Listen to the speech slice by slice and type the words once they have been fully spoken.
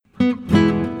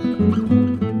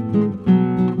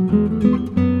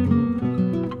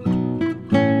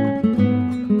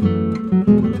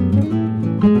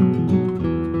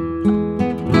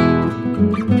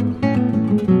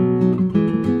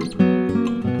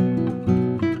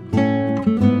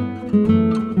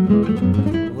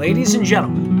Ladies and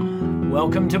gentlemen,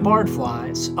 welcome to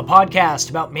Bardflies, a podcast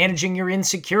about managing your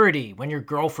insecurity when your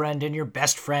girlfriend and your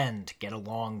best friend get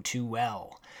along too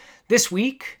well. This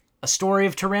week, a story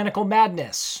of tyrannical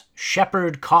madness,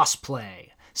 shepherd cosplay,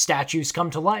 statues come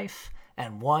to life,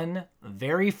 and one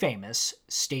very famous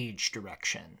stage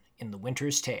direction in The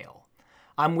Winter's Tale.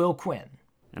 I'm Will Quinn.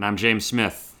 And I'm James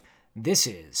Smith. This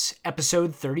is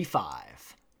episode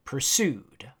 35,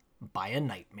 Pursued by a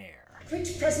Nightmare.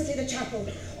 Print presently the chapel,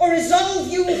 or resolve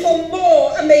you for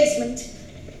more amazement.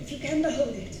 If you can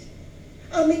behold it,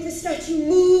 I'll make the statue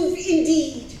move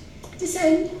indeed,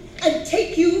 descend and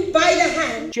take you by the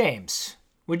hand. James,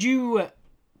 would you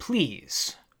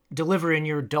please deliver in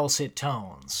your dulcet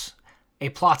tones a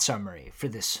plot summary for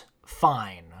this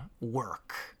fine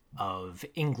work of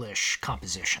English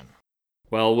composition?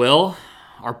 Well, Will,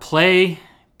 our play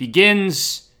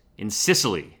begins in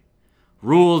Sicily,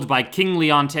 ruled by King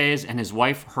Leontes and his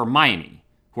wife Hermione,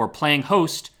 who are playing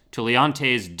host to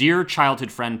Leontes' dear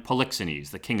childhood friend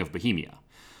Polixenes, the king of Bohemia.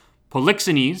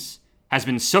 Polixenes has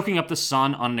been soaking up the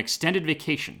sun on an extended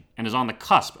vacation and is on the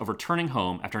cusp of returning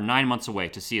home after 9 months away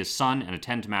to see his son and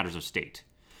attend to matters of state.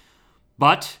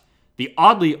 But the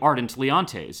oddly ardent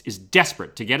Leontes is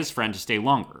desperate to get his friend to stay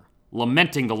longer,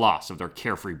 lamenting the loss of their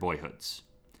carefree boyhoods.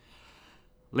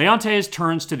 Leontes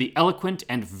turns to the eloquent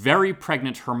and very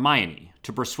pregnant Hermione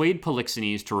to persuade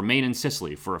Polixenes to remain in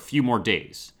Sicily for a few more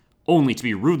days, only to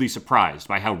be rudely surprised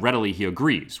by how readily he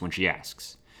agrees when she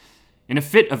asks. In a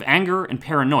fit of anger and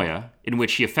paranoia, in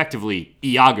which he effectively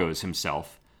Iagos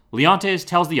himself, Leontes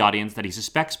tells the audience that he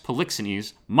suspects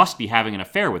Polixenes must be having an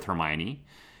affair with Hermione,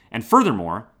 and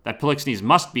furthermore, that Polixenes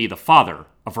must be the father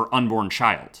of her unborn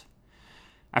child.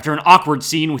 After an awkward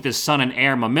scene with his son and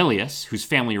heir Mamilius, whose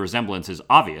family resemblance is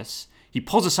obvious, he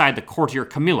pulls aside the courtier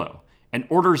Camillo and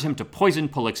orders him to poison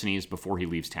Polixenes before he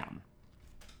leaves town.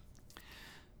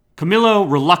 Camillo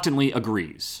reluctantly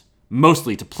agrees,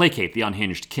 mostly to placate the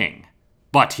unhinged king.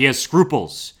 But he has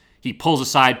scruples. He pulls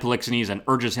aside Polixenes and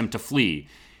urges him to flee,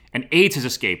 and aids his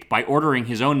escape by ordering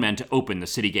his own men to open the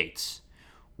city gates.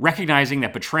 Recognizing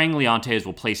that betraying Leontes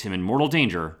will place him in mortal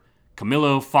danger,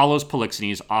 Camillo follows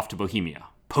Polixenes off to Bohemia,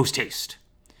 post-haste.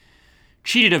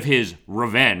 Cheated of his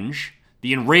revenge,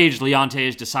 the enraged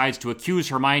Leontes decides to accuse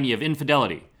Hermione of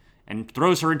infidelity and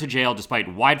throws her into jail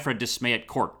despite widespread dismay at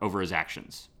court over his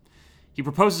actions. He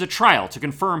proposes a trial to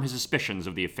confirm his suspicions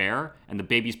of the affair and the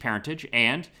baby's parentage,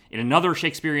 and, in another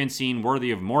Shakespearean scene worthy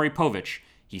of Maury Povich,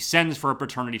 he sends for a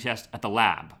paternity test at the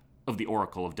lab of the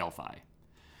Oracle of Delphi.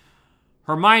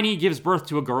 Hermione gives birth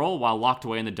to a girl while locked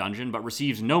away in the dungeon, but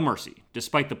receives no mercy,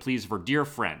 despite the pleas of her dear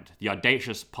friend, the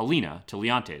audacious Paulina, to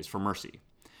Leontes for mercy.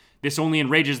 This only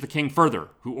enrages the king further,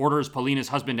 who orders Paulina's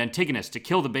husband Antigonus to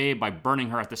kill the babe by burning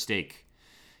her at the stake.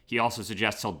 He also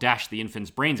suggests he'll dash the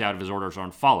infant's brains out if his orders are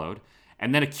unfollowed,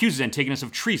 and then accuses Antigonus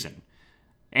of treason,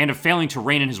 and of failing to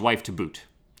rein in his wife to boot.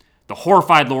 The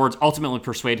horrified lords ultimately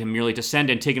persuade him merely to send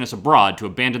Antigonus abroad to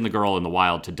abandon the girl in the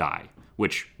wild to die,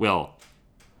 which will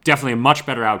definitely a much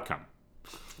better outcome.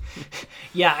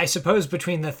 Yeah, I suppose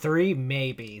between the three,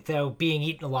 maybe, though being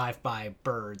eaten alive by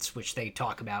birds, which they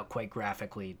talk about quite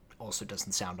graphically, also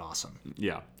doesn't sound awesome.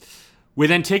 Yeah. With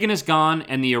Antigonus gone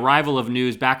and the arrival of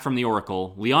news back from the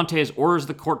Oracle, Leontes orders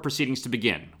the court proceedings to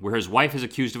begin, where his wife is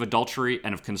accused of adultery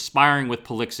and of conspiring with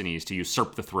Polixenes to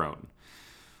usurp the throne.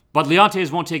 But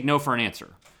Leontes won't take no for an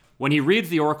answer. When he reads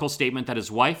the Oracle's statement that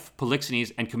his wife,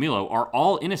 Polixenes, and Camillo are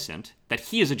all innocent, that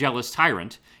he is a jealous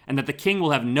tyrant, and that the king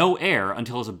will have no heir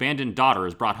until his abandoned daughter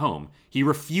is brought home, he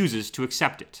refuses to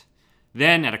accept it.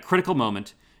 Then, at a critical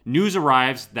moment, news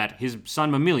arrives that his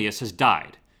son Mamilius has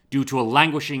died, due to a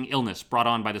languishing illness brought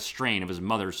on by the strain of his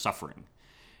mother's suffering.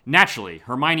 Naturally,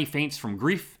 Hermione faints from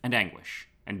grief and anguish,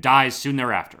 and dies soon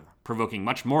thereafter, provoking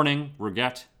much mourning,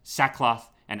 regret, sackcloth,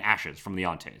 and ashes from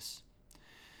Leontes.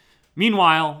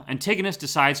 Meanwhile, Antigonus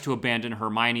decides to abandon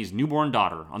Hermione's newborn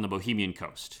daughter on the Bohemian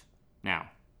coast.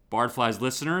 Now, Bardflies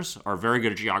listeners are very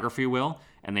good at geography, Will,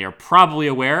 and they are probably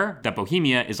aware that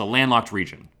Bohemia is a landlocked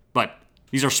region. But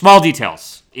these are small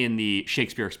details in the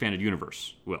Shakespeare expanded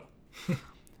universe, Will.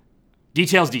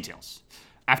 Details.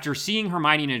 After seeing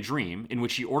Hermione in a dream in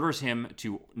which she orders him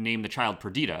to name the child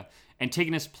Perdita,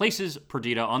 Antigonus places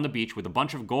Perdita on the beach with a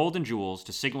bunch of gold and jewels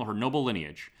to signal her noble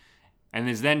lineage, and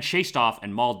is then chased off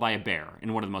and mauled by a bear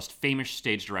in one of the most famous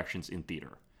stage directions in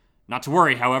theater. Not to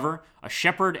worry, however, a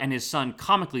shepherd and his son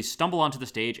comically stumble onto the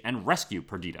stage and rescue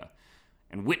Perdita,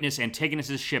 and witness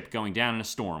Antigonus' ship going down in a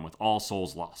storm with all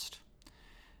souls lost.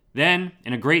 Then,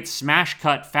 in a great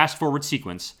smash-cut, fast-forward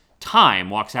sequence, Time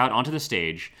walks out onto the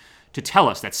stage to tell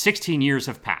us that 16 years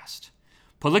have passed.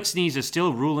 Polixenes is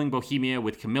still ruling Bohemia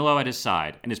with Camillo at his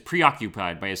side and is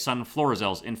preoccupied by his son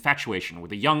Florizel's infatuation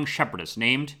with a young shepherdess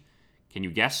named, can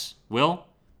you guess, Will?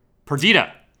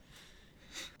 Perdita.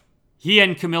 He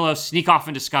and Camillo sneak off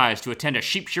in disguise to attend a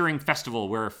sheep-shearing festival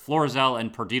where Florizel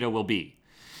and Perdita will be.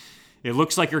 It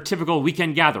looks like your typical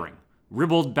weekend gathering.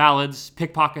 Ribald ballads,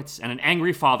 pickpockets, and an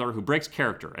angry father who breaks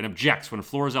character and objects when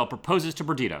Florizel proposes to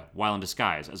Perdita while in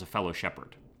disguise as a fellow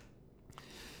shepherd.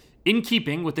 In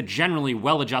keeping with the generally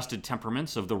well-adjusted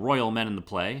temperaments of the royal men in the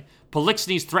play,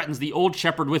 Polixenes threatens the old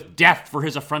shepherd with death for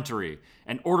his effrontery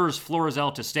and orders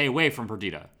Florizel to stay away from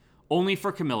Perdita, only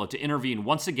for Camillo to intervene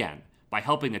once again by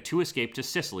helping the two escape to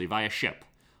Sicily via ship,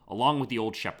 along with the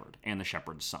old shepherd and the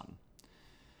shepherd's son.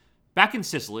 Back in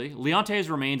Sicily, Leontes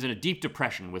remains in a deep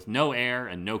depression with no heir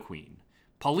and no queen.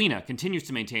 Paulina continues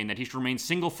to maintain that he should remain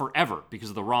single forever because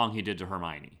of the wrong he did to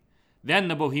Hermione. Then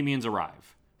the Bohemians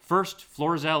arrive. First,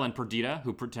 Florizel and Perdita,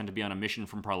 who pretend to be on a mission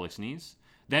from Polixenes,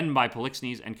 then by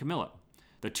Polixenes and Camillo.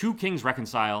 The two kings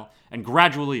reconcile, and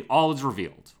gradually all is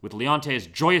revealed, with Leontes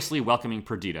joyously welcoming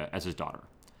Perdita as his daughter.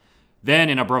 Then,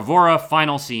 in a bravura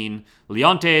final scene,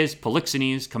 Leontes,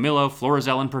 Polixenes, Camillo,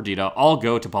 Florizel, and Perdita all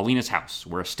go to Paulina's house,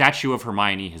 where a statue of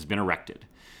Hermione has been erected.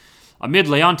 Amid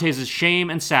Leontes' shame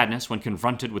and sadness when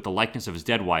confronted with the likeness of his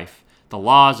dead wife, the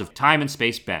laws of time and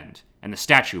space bend, and the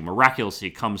statue miraculously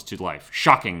comes to life,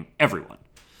 shocking everyone.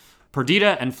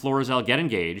 Perdita and Florizel get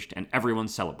engaged, and everyone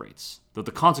celebrates, though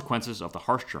the consequences of the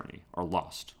harsh journey are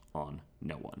lost on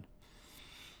no one.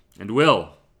 And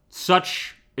Will,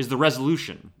 such is the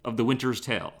resolution of The Winter's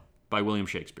Tale by William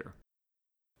Shakespeare.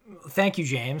 Thank you,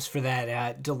 James, for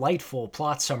that delightful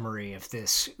plot summary of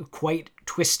this quite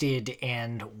twisted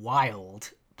and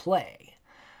wild play.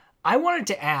 I wanted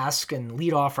to ask and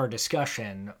lead off our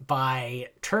discussion by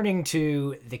turning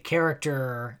to the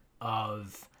character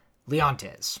of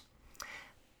Leontes.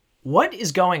 What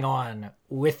is going on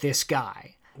with this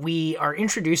guy? We are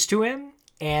introduced to him,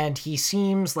 and he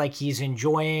seems like he's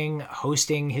enjoying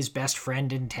hosting his best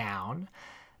friend in town.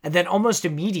 And then almost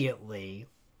immediately,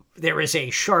 there is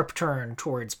a sharp turn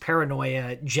towards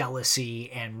paranoia,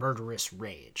 jealousy, and murderous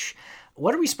rage.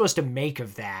 What are we supposed to make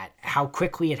of that? How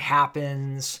quickly it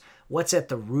happens? What's at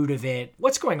the root of it?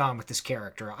 What's going on with this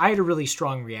character? I had a really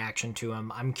strong reaction to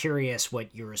him. I'm curious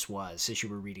what yours was as you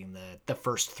were reading the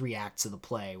first 3 acts of the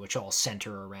play, which all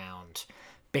center around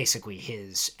basically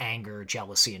his anger,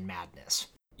 jealousy, and madness.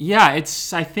 Yeah,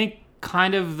 it's, I think,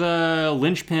 kind of the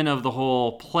linchpin of the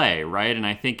whole play, right? And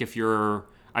I think if you're,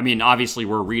 obviously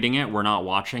we're reading it, we're not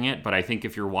watching it, but I think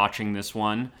if you're watching this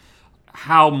one,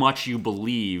 how much you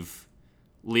believe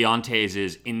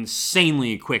Leontes'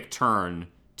 insanely quick turn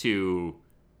to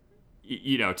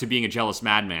being a jealous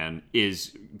madman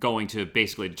is going to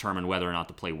basically determine whether or not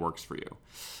the play works for you.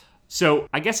 So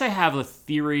I guess I have a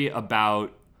theory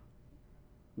about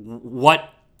what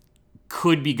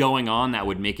could be going on that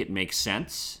would make it make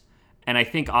sense. And I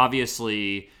think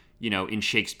obviously, in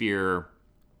Shakespeare,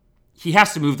 he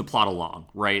has to move the plot along,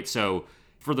 right? So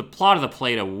for the plot of the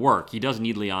play to work, he does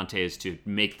need Leontes to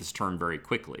make this turn very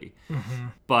quickly. Mm-hmm.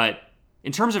 But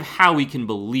in terms of how we can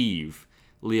believe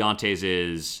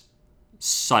Leontes'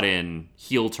 sudden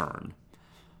heel turn,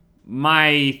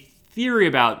 my theory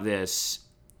about this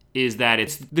is that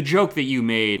it's the joke that you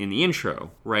made in the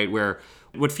intro, right? Where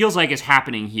what feels like is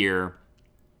happening here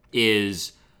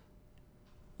is,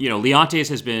 Leontes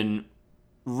has been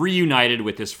reunited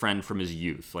with his friend from his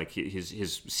youth, like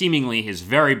his seemingly his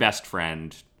very best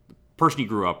friend, person he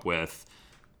grew up with,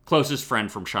 closest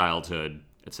friend from childhood,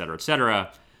 et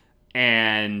cetera,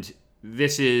 and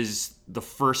this is the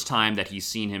first time that he's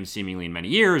seen him seemingly in many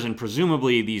years, and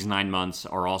presumably these 9 months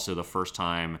are also the first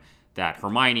time that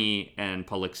Hermione and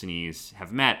Polixenes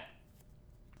have met.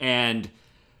 And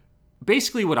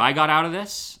basically what I got out of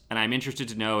this, and I'm interested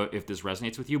to know if this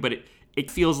resonates with you, but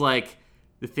it feels like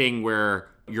the thing where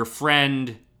your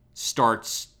friend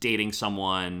starts dating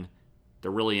someone,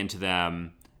 they're really into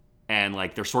them, and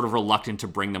like they're sort of reluctant to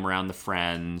bring them around the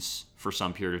friends for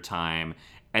some period of time,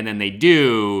 and then they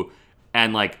do,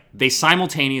 and like they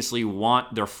simultaneously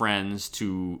want their friends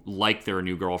to like their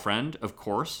new girlfriend, of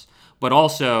course, but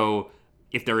also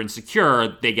if they're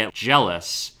insecure, they get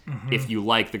jealous if you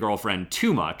like the girlfriend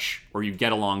too much or you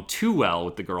get along too well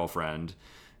with the girlfriend,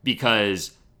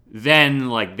 because then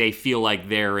like they feel like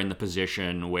they're in the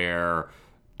position where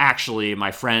actually my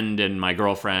friend and my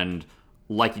girlfriend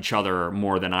like each other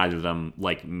more than either of them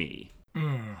like me.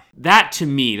 That to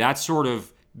me, that sort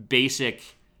of basic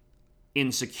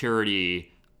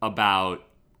insecurity about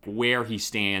where he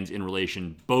stands in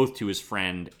relation both to his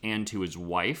friend and to his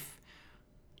wife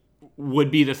would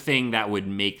be the thing that would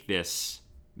make this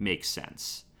make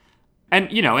sense. And,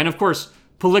 and of course,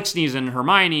 Polixenes and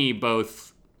Hermione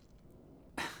both,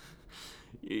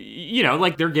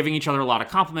 like they're giving each other a lot of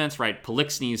compliments, right?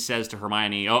 Polixenes says to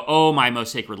Hermione, oh, my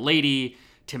most sacred lady,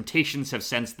 temptations have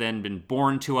since then been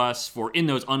born to us, for in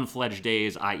those unfledged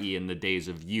days, i.e. in the days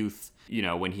of youth,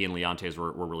 when he and Leontes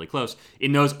were really close,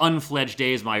 in those unfledged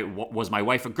days was my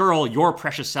wife a girl, your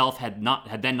precious self had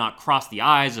then not crossed the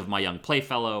eyes of my young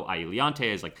playfellow, i.e.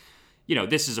 Leontes, like,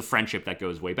 this is a friendship that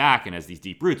goes way back and has these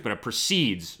deep roots, but it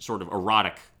precedes sort of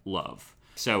erotic love.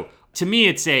 So to me,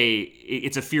 it's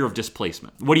a fear of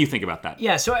displacement. What do you think about that?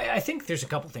 Yeah, so I think there's a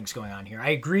couple things going on here. I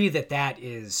agree that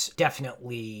is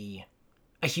definitely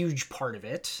a huge part of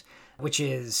it, which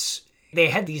is they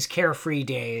had these carefree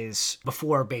days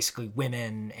before basically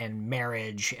women and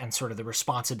marriage and sort of the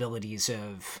responsibilities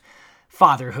of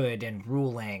fatherhood and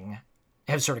ruling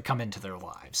have sort of come into their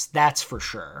lives. That's for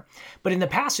sure. But in the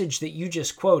passage that you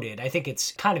just quoted, I think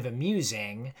it's kind of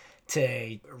amusing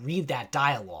to read that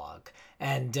dialogue.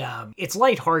 And it's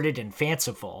lighthearted and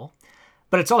fanciful,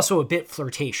 but it's also a bit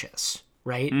flirtatious,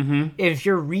 right? Mm-hmm. If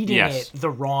you're reading it the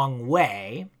wrong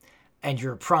way and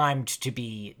you're primed to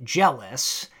be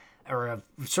jealous or a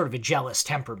sort of a jealous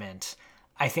temperament,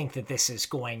 I think that this is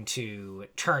going to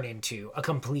turn into a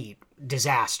complete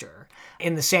disaster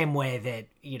in the same way that,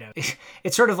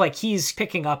 it's sort of like he's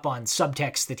picking up on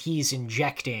subtext that he's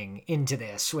injecting into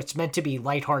this, which meant to be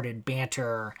lighthearted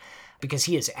banter because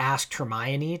he has asked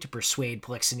Hermione to persuade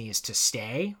Polixenes to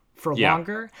stay for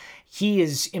longer. He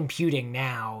is imputing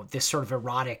now this sort of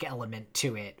erotic element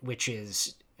to it, which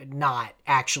is not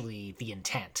actually the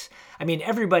intent. I mean,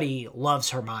 everybody loves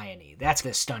Hermione. That's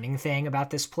the stunning thing about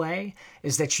this play,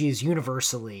 is that she is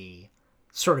universally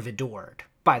sort of adored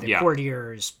by the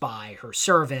courtiers, by her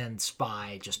servants,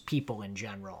 by just people in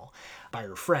general, by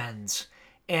her friends,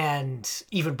 and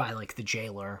even by like the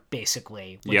jailer,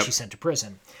 basically, when she's sent to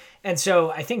prison. And so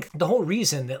I think the whole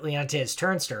reason that Leontes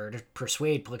turns to her to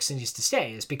persuade Polixenes to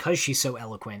stay is because she's so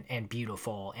eloquent and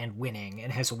beautiful and winning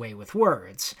and has a way with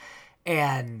words.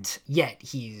 And yet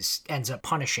he ends up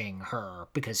punishing her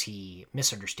because he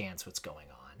misunderstands what's going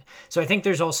on. So I think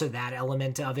there's also that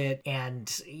element of it. And,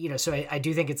 so I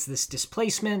do think it's this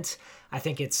displacement. I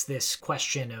think it's this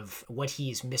question of what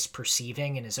he's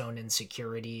misperceiving in his own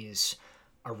insecurities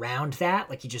around that.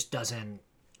 Like he just doesn't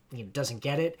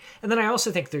get it. And then I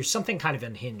also think there's something kind of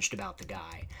unhinged about the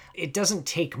guy. It doesn't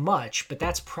take much, but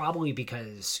that's probably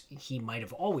because he might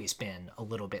have always been a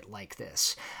little bit like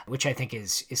this, which I think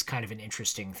is kind of an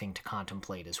interesting thing to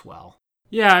contemplate as well.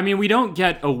 Yeah, I mean, we don't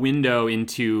get a window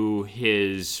into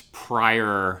his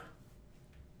prior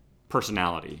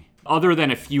personality, other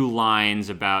than a few lines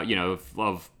about,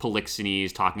 of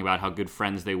Polixenes talking about how good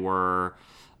friends they were,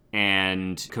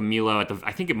 and Camillo,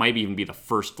 I think it might even be the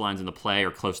first lines in the play,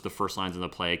 or close to the first lines in the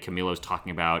play, Camillo's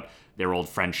talking about their old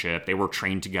friendship. They were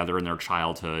trained together in their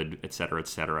childhood, et cetera, et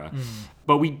cetera.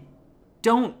 But we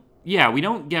don't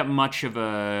get much of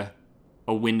a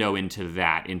window into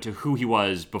that, into who he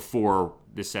was before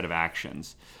this set of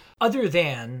actions. Other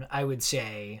than, I would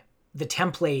say, the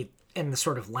template and the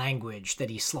sort of language that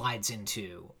he slides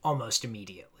into almost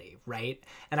immediately, right?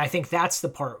 And I think that's the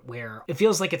part where it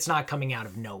feels like it's not coming out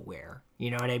of nowhere.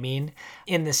 You know what I mean?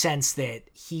 In the sense that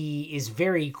he is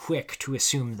very quick to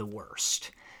assume the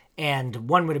worst. And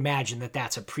one would imagine that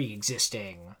that's a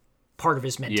pre-existing part of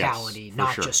his mentality,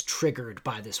 not just triggered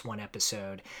by this one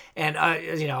episode. And,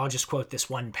 I'll just quote this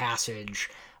one passage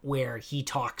where he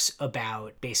talks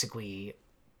about basically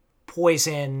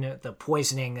the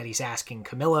poisoning that he's asking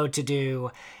Camillo to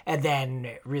do, and then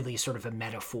really sort of a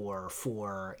metaphor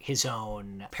for his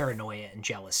own paranoia and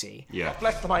jealousy. Yeah.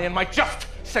 Blessed am I in my just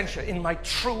censure, in my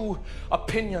true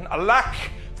opinion. Alack,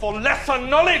 for lesser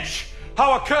knowledge!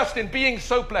 How accursed in being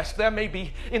so blessed, there may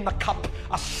be in the cup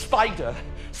a spider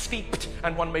steeped,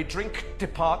 and one may drink,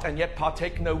 depart, and yet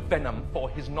partake no venom, for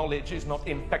his knowledge is not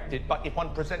infected. But if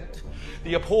one present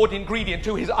the abhorred ingredient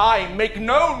to his eye, make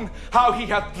known how he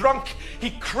hath drunk,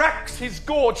 he cracks his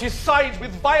gorge, his sides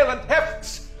with violent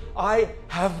hefts. I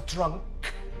have drunk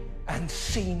and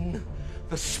seen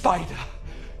the spider.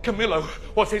 Camillo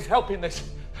was his help in this,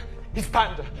 his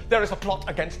pander. There is a plot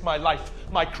against my life,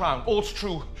 my crown. All's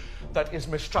true that is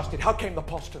mistrusted. How came the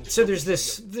postons? So there's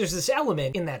this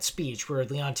element in that speech where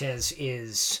Leontes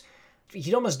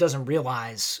he almost doesn't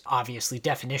realize, obviously,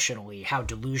 definitionally, how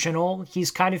delusional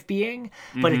he's kind of being,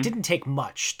 but it didn't take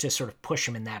much to sort of push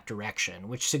him in that direction,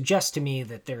 which suggests to me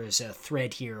that there is a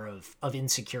thread here of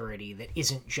insecurity that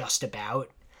isn't just about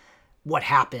what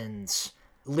happens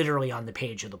literally on the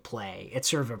page of the play. It's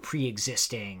sort of a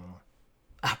pre-existing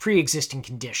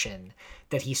condition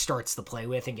that he starts the play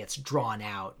with and gets drawn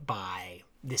out by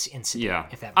this incident, Yeah.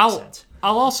 if that makes sense.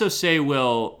 I'll also say,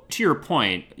 Will, to your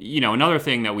point, another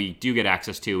thing that we do get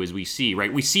access to is we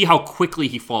see how quickly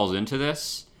he falls into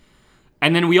this.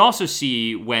 And then we also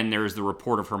see when there's the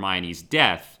report of Hermione's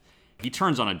death, he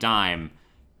turns on a dime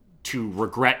to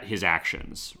regret his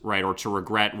actions, right? Or to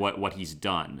regret what he's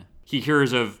done. He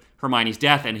hears of Hermione's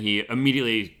death and he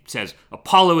immediately says,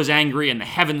 Apollo is angry and the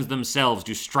heavens themselves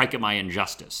do strike at my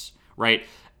injustice, right?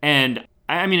 And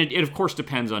I mean, it of course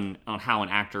depends on how an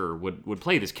actor would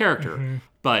play this character.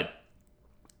 But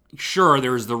sure,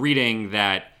 there's the reading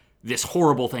that this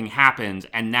horrible thing happens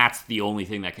and that's the only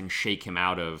thing that can shake him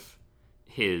out of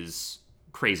his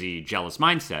crazy, jealous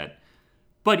mindset.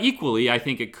 But equally, I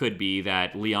think it could be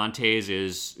that Leontes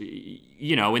is,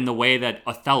 in the way that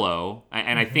Othello,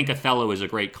 and I think Othello is a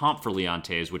great comp for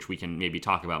Leontes, which we can maybe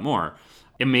talk about more.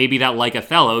 It may be that, like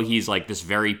Othello, he's like this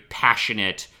very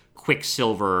passionate,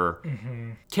 Quicksilver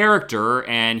character,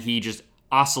 and he just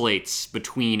oscillates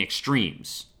between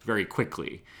extremes very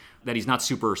quickly, that he's not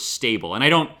super stable.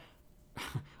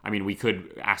 And we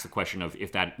could ask the question of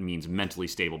if that means mentally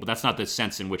stable, but that's not the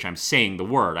sense in which I'm saying the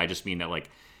word. I just mean that, like,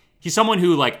 he's someone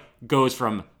who, like, goes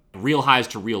from real highs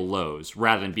to real lows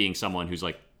rather than being someone who's,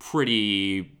 like,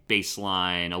 pretty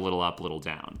baseline, a little up, a little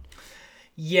down.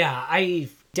 Yeah, I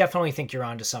definitely think you're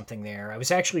onto something there. I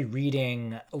was actually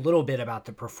reading a little bit about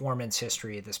the performance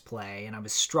history of this play, and I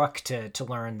was struck to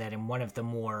learn that in one of the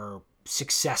more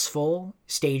successful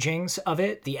stagings of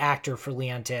it, the actor for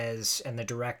Leontes and the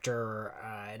director,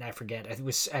 and I forget, it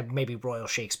was maybe Royal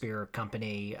Shakespeare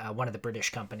Company, one of the British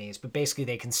companies, but basically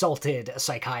they consulted a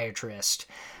psychiatrist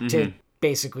to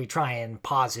basically try and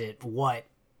posit what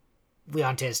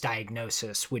Leontes'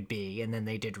 diagnosis would be, and then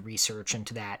they did research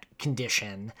into that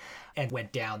condition and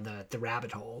went down the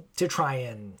rabbit hole to try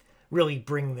and really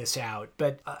bring this out.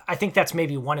 But I think that's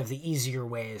maybe one of the easier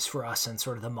ways for us in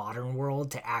sort of the modern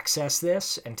world to access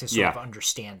this and to sort of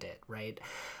understand it, right?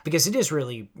 Because it is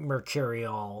really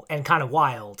mercurial and kind of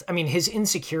wild. I mean, his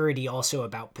insecurity also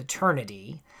about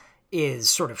paternity is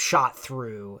sort of shot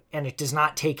through, and it does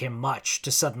not take him much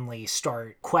to suddenly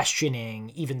start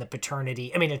questioning even the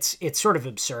paternity. I mean, it's sort of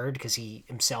absurd because he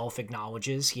himself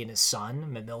acknowledges he and his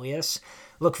son, Mamilius,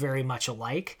 look very much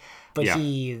alike. But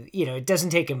he, it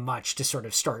doesn't take him much to sort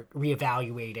of start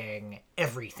reevaluating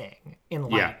everything in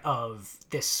light of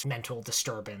this mental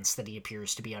disturbance that he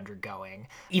appears to be undergoing.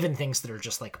 Even things that are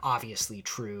just like obviously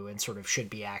true and sort of should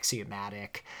be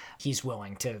axiomatic, he's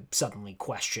willing to suddenly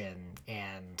question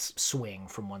and swing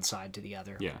from one side to the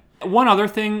other. Yeah. One other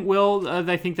thing, Will,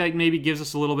 I think that maybe gives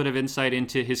us a little bit of insight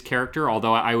into his character,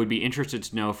 although I would be interested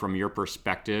to know from your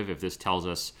perspective if this tells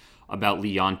us about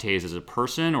Leontes as a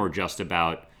person or just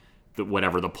about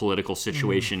whatever the political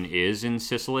situation is in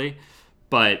Sicily.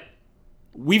 But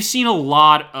we've seen a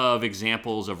lot of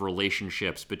examples of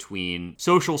relationships between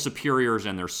social superiors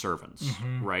and their servants,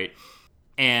 right?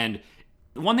 And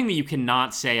one thing that you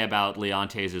cannot say about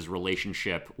Leontes'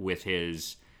 relationship with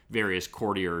his various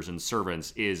courtiers and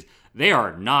servants is they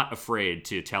are not afraid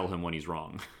to tell him when he's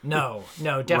wrong. No,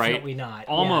 definitely not.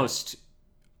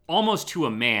 Almost to a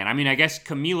man. I mean, I guess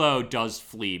Camillo does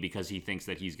flee because he thinks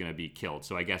that he's going to be killed.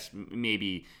 So I guess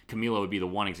maybe Camillo would be the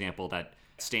one example that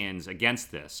stands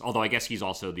against this. Although I guess he's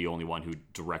also the only one who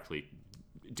directly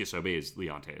disobeys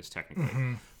Leontes,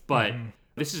 technically. But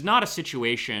this is not a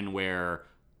situation where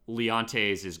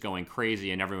Leontes is going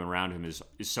crazy and everyone around him is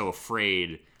so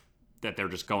afraid that they're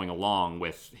just going along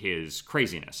with his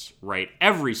craziness, right?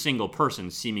 Every single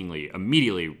person seemingly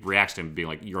immediately reacts to him being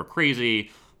like, you're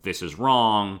crazy, this is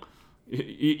wrong.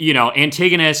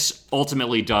 Antigonus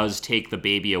ultimately does take the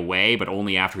baby away, but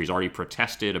only after he's already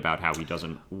protested about how he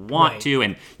doesn't want to.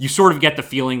 And you sort of get the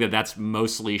feeling that that's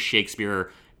mostly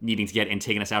Shakespeare needing to get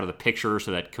Antigonus out of the picture so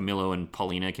that Camillo and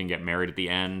Paulina can get married at the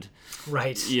end.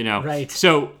 Right. Right.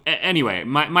 So anyway,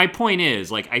 my point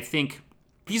is, like, I think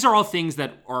these are all things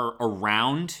that are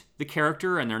around the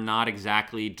character and they're not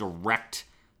exactly direct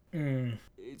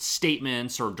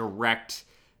statements or direct...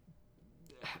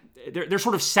 They're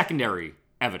sort of secondary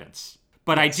evidence.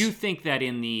 But I do think that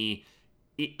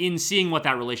in seeing what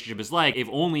that relationship is like, if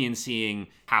only in seeing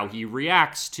how he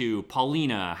reacts to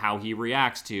Paulina, how he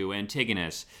reacts to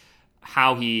Antigonus,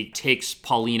 how he takes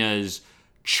Paulina's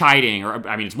chiding, or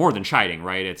I mean, it's more than chiding,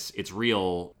 right? It's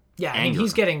real anger. I mean,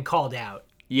 he's getting called out.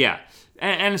 Yeah.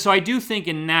 And so I do think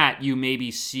in that you maybe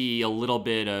see a little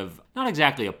bit of, not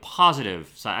exactly a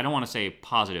positive side, I don't want to say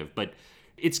positive, but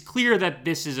it's clear that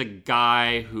this is a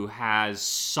guy who has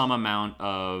some amount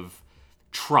of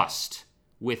trust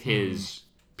with his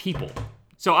people.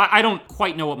 So I don't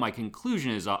quite know what my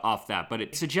conclusion is off that, but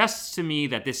it suggests to me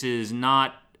that this is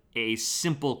not a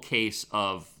simple case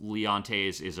of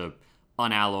Leontes is a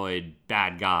unalloyed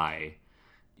bad guy.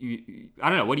 I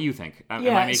don't know. What do you think? Am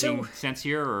I making sense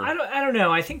here? Or? I don't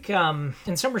know. I think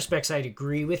in some respects I'd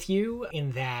agree with you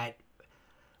in that,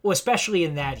 well, especially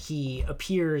in that he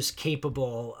appears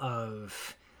capable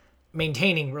of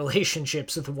maintaining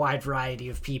relationships with a wide variety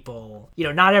of people. You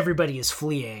know, not everybody is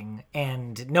fleeing,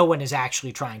 and no one is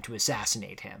actually trying to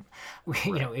assassinate him,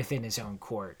 you know, within his own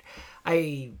court.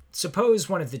 I suppose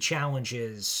one of the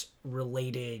challenges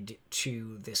related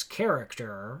to this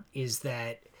character is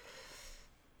that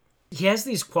he has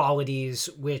these qualities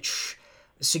which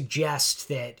suggest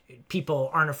that people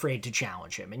aren't afraid to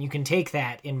challenge him. And you can take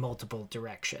that in multiple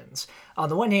directions. On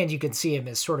the one hand, you can see him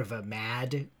as sort of a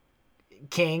mad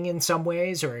king in some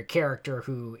ways, or a character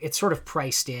who it's sort of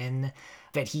priced in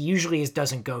that he usually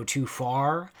doesn't go too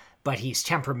far, but he's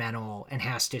temperamental and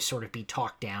has to sort of be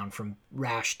talked down from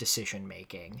rash decision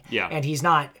making. Yeah. And he's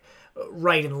not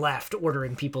right and left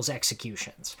ordering people's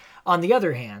executions. On the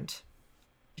other hand,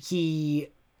 he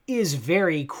is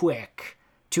very quick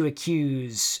to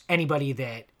accuse anybody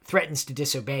that threatens to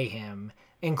disobey him,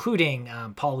 including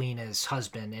Paulina's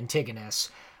husband,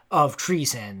 Antigonus, of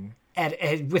treason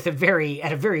with a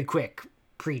very quick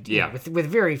with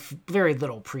very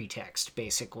little pretext,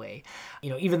 basically.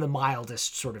 You know, even the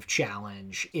mildest sort of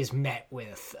challenge is met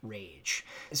with rage.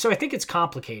 So I think it's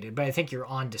complicated, but I think you're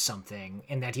onto something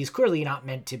in that he's clearly not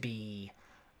meant to be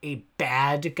a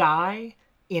bad guy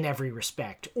in every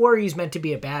respect, or he's meant to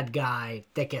be a bad guy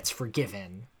that gets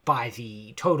forgiven by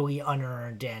the totally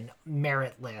unearned and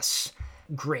meritless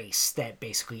grace that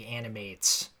basically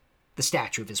animates the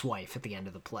statue of his wife at the end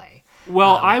of the play.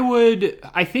 Well,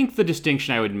 I think the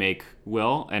distinction I would make,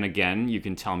 Will, and again, you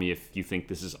can tell me if you think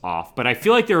this is off, but I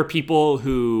feel like there are people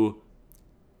who,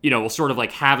 you know, will sort of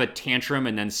like have a tantrum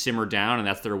and then simmer down, and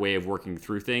that's their way of working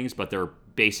through things, but they're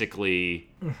basically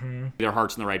their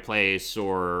heart's in the right place,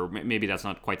 or maybe that's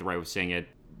not quite the right way of saying it,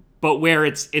 but where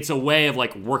it's a way of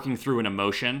like working through an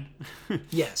emotion.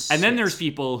 Yes. And then there's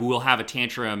people who will have a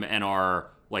tantrum and are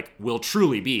like, will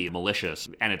truly be malicious,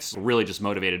 and it's really just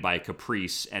motivated by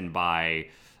caprice and by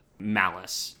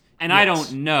malice. And yes. I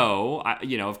don't know,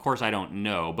 of course I don't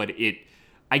know, but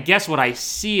I guess what I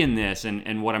see in this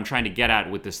and what I'm trying to get at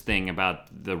with this thing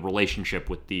about the relationship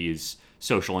with these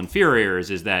social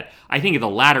inferiors is that I think in the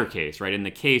latter case, right, in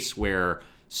the case where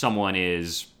someone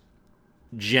is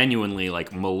genuinely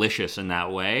like malicious in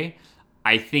that way,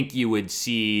 I think you would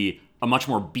see a much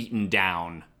more beaten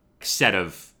down set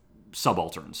of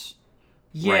subalterns.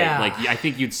 Yeah. Right? Like, I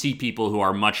think you'd see people who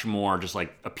are much more just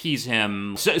like appease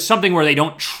him, something where they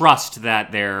don't trust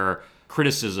that their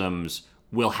criticisms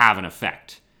will have an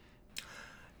effect.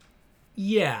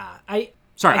 Yeah.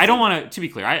 I don't want to be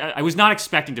clear, I was not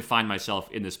expecting to find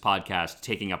myself in this podcast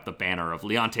taking up the banner of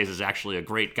Leontes is actually a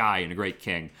great guy and a great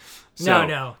king. So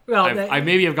no. Well, I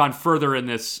maybe have gone further in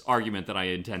this argument than I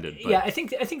intended. But. Yeah, I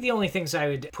think the only things I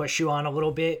would push you on a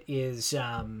little bit is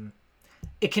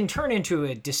it can turn into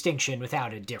a distinction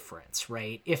without a difference,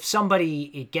 right? If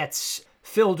somebody gets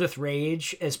filled with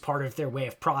rage as part of their way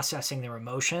of processing their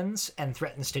emotions and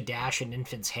threatens to dash an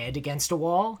infant's head against a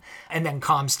wall and then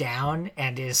calms down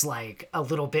and is like a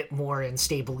little bit more in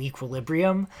stable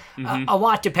equilibrium, a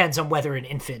lot depends on whether an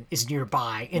infant is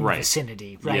nearby in the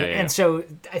vicinity, right? Yeah. And so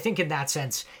I think in that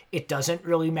sense, it doesn't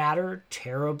really matter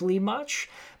terribly much.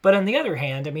 But on the other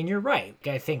hand, I mean, you're right.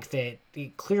 I think that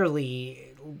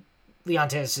clearly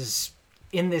Leontes is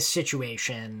in this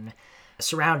situation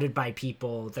surrounded by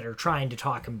people that are trying to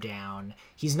talk him down.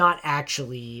 He's not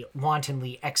actually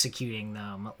wantonly executing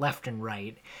them left and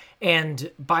right. And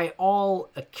by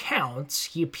all accounts,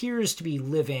 he appears to be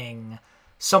living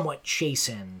somewhat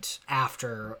chastened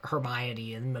after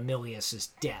Hermione and Mamilius's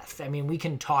death. I mean, we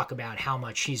can talk about how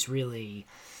much he's really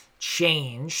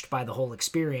changed by the whole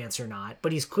experience or not,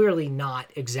 but he's clearly not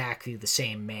exactly the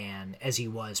same man as he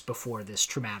was before this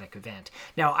traumatic event.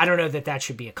 Now, I don't know that that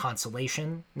should be a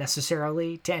consolation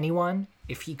necessarily to anyone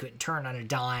if he could turn on a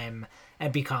dime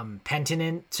and become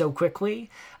penitent so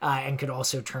quickly, and could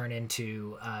also turn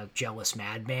into a jealous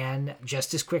madman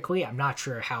just as quickly. I'm not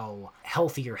sure how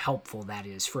healthy or helpful that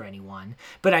is for anyone,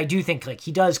 but I do think like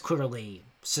he does clearly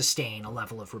sustain a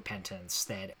level of repentance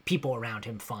that people around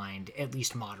him find at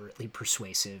least moderately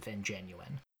persuasive and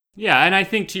genuine. Yeah, and I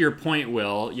think to your point,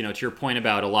 Will, to your point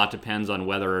about a lot depends on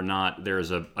whether or not there's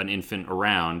an infant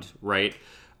around, right?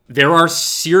 There are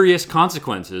serious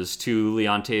consequences to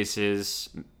Leontes'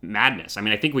 madness. I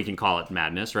mean, I think we can call it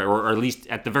madness, right? Or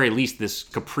at the very least, this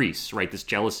caprice, right? This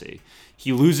jealousy.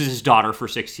 He loses his daughter for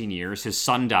 16 years, his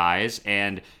son dies,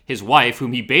 and his wife,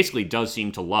 whom he basically does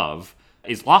seem to love,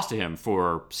 is lost to him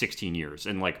for 16 years.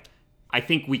 And, like, I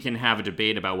think we can have a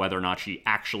debate about whether or not she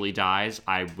actually dies.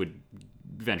 I would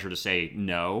venture to say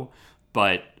no.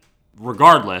 But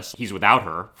regardless, he's without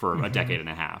her for a decade and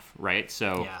a half, right?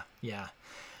 So Yeah.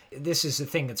 This is the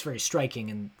thing that's very striking,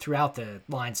 and throughout the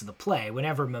lines of the play,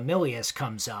 whenever Mamillius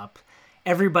comes up,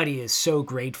 everybody is so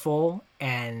grateful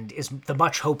and is the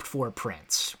much hoped for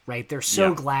prince, right? They're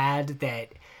so glad that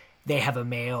they have a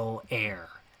male heir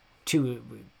to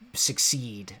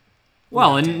succeed.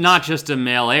 Well, and not just a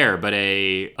male heir, but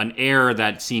an heir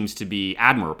that seems to be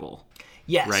admirable.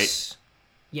 Yes. Right?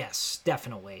 Yes,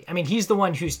 definitely. I mean, he's the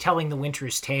one who's telling the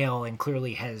Winter's Tale and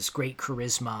clearly has great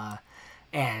charisma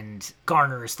and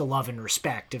garners the love and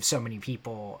respect of so many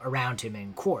people around him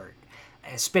in court.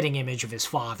 A spitting image of his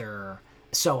father,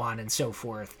 so on and so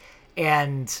forth.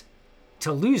 And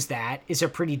to lose that is a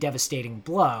pretty devastating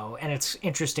blow, and it's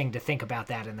interesting to think about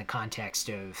that in the context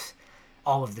of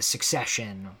all of the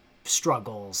succession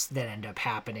struggles that end up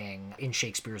happening in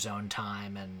Shakespeare's own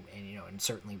time and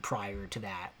certainly prior to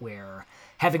that, where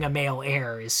having a male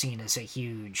heir is seen as a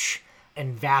huge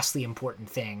and vastly important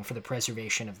thing for the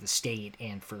preservation of the state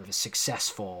and for a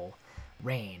successful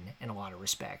reign in a lot of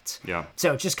respects. Yeah.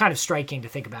 So it's just kind of striking to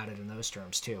think about it in those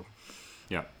terms too.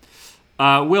 Yeah.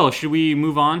 Will, should we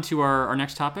move on to our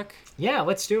next topic? Yeah,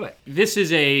 let's do it. This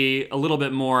is a little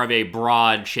bit more of a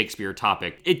broad Shakespeare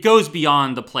topic. It goes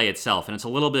beyond the play itself, and it's a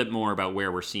little bit more about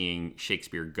where we're seeing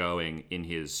Shakespeare going in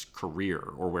his career,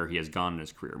 or where he has gone in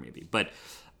his career, maybe. But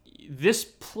this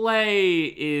play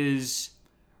is...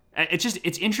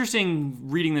 It's interesting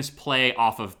reading this play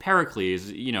off of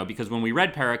Pericles, because when we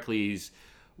read Pericles,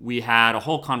 we had a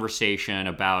whole conversation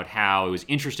about how it was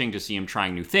interesting to see him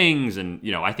trying new things. And,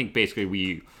 I think basically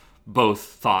we both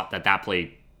thought that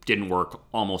play didn't work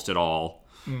almost at all,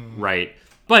 right?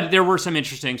 But there were some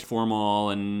interesting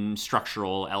formal and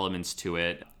structural elements to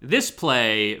it. This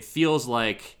play feels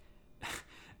like...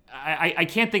 I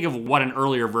can't think of what an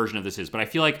earlier version of this is, but I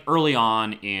feel like early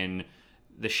on in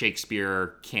the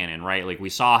Shakespeare canon, right? Like, we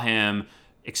saw him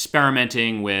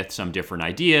experimenting with some different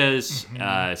ideas,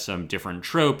 some different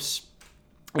tropes.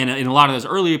 And in a lot of those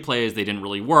early plays, they didn't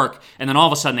really work. And then all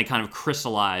of a sudden, they kind of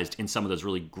crystallized in some of those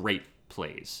really great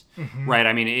plays, right?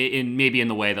 I mean, maybe in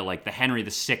the way that, like, the Henry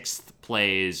VI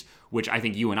plays, which I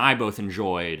think you and I both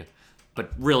enjoyed,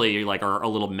 but really, like, are a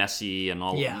little messy and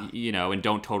all, and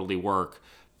don't totally work.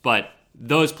 But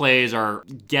those plays are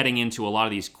getting into a lot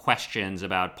of these questions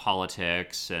about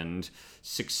politics and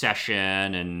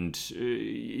succession and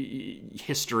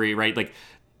history, right? Like,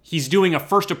 he's doing a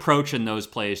first approach in those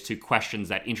plays to questions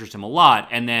that interest him a lot,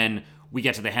 and then we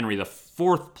get to the Henry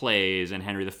IV plays and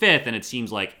Henry V, and it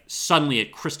seems like suddenly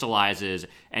it crystallizes,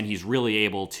 and he's really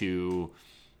able to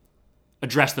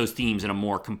address those themes in a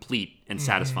more complete and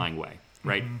satisfying way,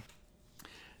 right?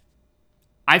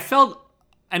 I felt...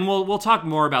 And we'll talk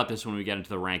more about this when we get into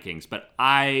the rankings, but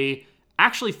I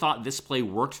actually thought this play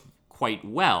worked quite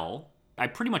well. I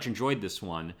pretty much enjoyed this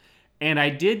one. And I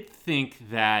did think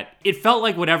that it felt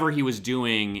like whatever he was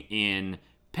doing in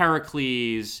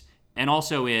Pericles and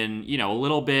also in, a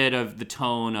little bit of the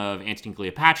tone of Antony and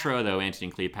Cleopatra, though Antony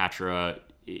and Cleopatra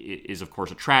is, of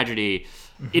course, a tragedy.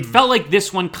 It felt like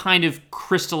this one kind of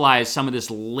crystallized some of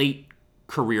this late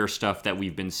career stuff that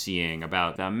we've been seeing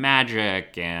about the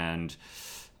magic and...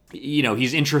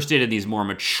 he's interested in these more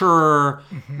mature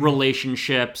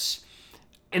relationships.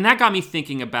 And that got me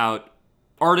thinking about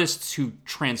artists who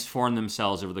transform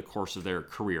themselves over the course of their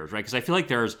careers, right? Because I feel like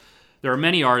there are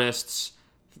many artists,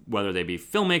 whether they be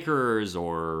filmmakers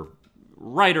or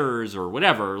writers or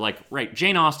whatever, like, right,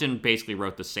 Jane Austen basically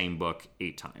wrote the same book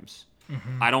 8 times.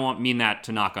 I don't mean that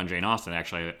to knock on Jane Austen.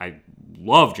 Actually, I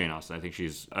love Jane Austen. I think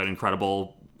she's an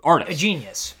incredible artist. A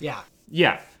genius, yeah.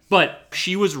 Yeah. But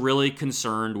she was really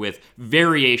concerned with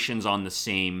variations on the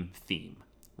same theme,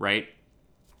 right?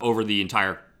 Over the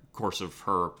entire course of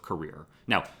her career.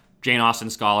 Now, Jane Austen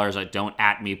scholars, don't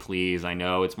at me, please. I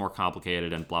know it's more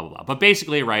complicated and blah, blah, blah. But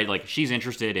basically, right, like, she's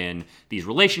interested in these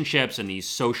relationships and these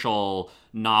social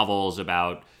novels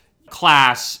about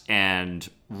class and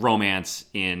romance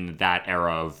in that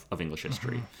era of English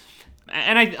history.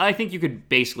 And I think you could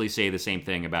basically say the same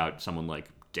thing about someone like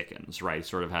Dickens, right?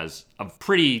 Sort of has a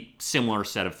pretty similar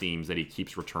set of themes that he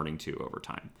keeps returning to over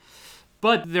time.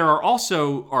 But there are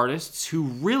also artists who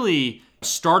really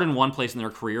start in one place in their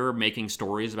career making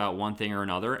stories about one thing or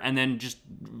another and then just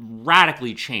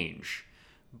radically change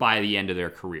by the end of their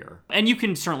career. And you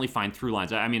can certainly find through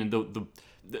lines. I mean,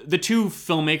 the two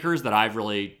filmmakers that I've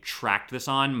really tracked this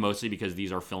on, mostly because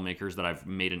these are filmmakers that I've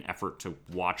made an effort to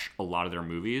watch a lot of their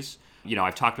movies.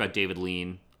 I've talked about David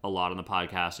Lean a lot on the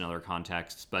podcast in other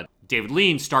contexts. But David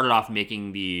Lean started off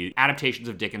making the adaptations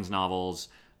of Dickens novels,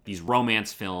 these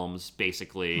romance films,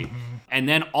 basically. And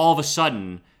then all of a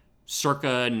sudden,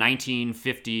 circa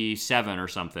 1957 or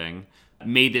something,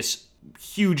 made this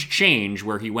huge change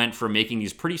where he went from making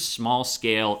these pretty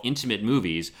small-scale, intimate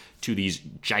movies to these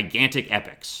gigantic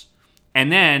epics.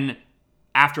 And then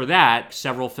after that,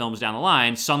 several films down the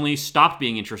line, suddenly stopped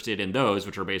being interested in those,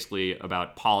 which are basically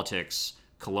about politics,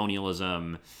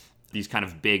 colonialism, these kind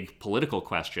of big political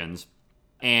questions,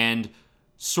 and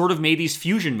sort of made these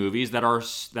fusion movies that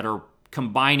are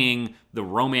combining the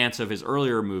romance of his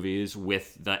earlier movies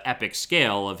with the epic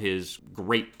scale of his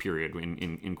great period,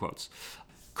 in quotes.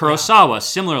 Kurosawa,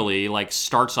 similarly, like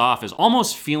starts off as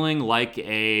almost feeling like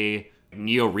a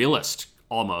neorealist,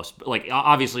 almost. Like,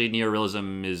 obviously,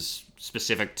 neorealism is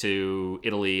specific to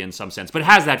Italy in some sense, but it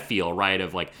has that feel, right,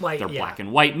 of like they're black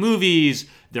and white movies,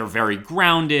 they're very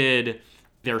grounded,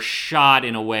 they're shot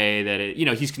in a way that,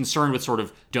 he's concerned with sort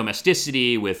of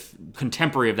domesticity, with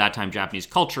contemporary of that time Japanese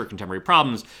culture, contemporary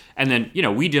problems. And then,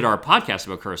 we did our podcast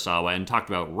about Kurosawa and talked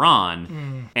about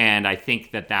Ran, and I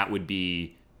think that would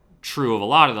be true of a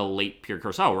lot of the late period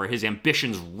Kurosawa, where his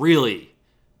ambitions really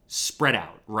spread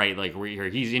out, right? Like, where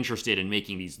he's interested in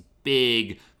making these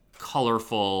big,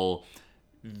 colorful,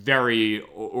 very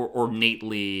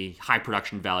ornately high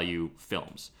production value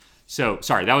films. So,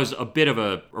 sorry, that was a bit of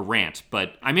a rant,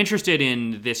 but I'm interested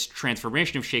in this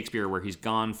transformation of Shakespeare where he's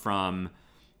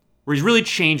really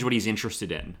changed what he's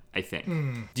interested in, I think.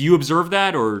 Do you observe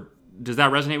that, or does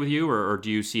that resonate with you, or do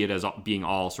you see it as being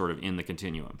all sort of in the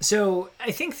continuum? So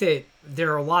I think that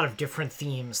there are a lot of different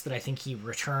themes that I think he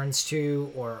returns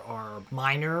to, or are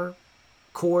minor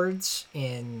chords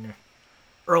in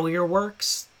earlier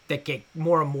works that get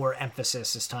more and more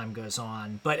emphasis as time goes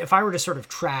on. But if I were to sort of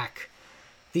track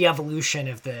the evolution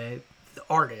of the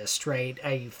artist, right,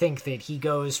 I think that he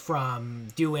goes from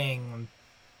doing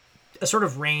a sort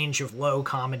of range of low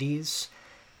comedies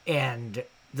and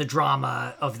the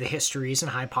drama of the histories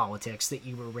and high politics that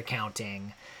you were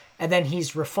recounting. And then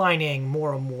he's refining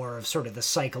more and more of sort of the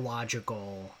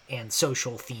psychological and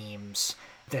social themes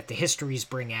that the histories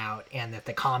bring out and that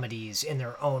the comedies in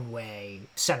their own way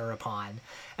center upon.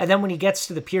 And then when he gets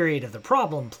to the period of the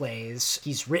problem plays,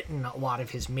 he's written a lot of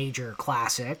his major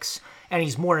classics, and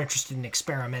he's more interested in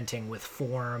experimenting with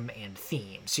form and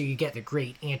theme. So you get the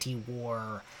great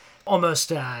anti-war,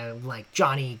 almost like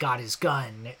Johnny Got His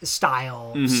Gun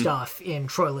style stuff in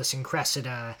Troilus and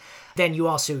Cressida. Then you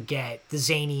also get the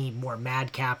zany, more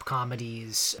madcap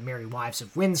comedies. Merry Wives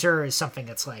of Windsor is something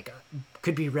that's like,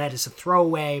 could be read as a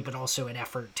throwaway, but also an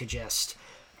effort to just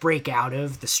break out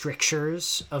of the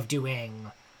strictures of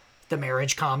doing the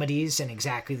marriage comedies in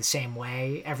exactly the same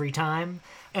way every time.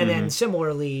 And then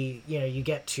similarly, you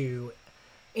get to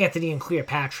Antony and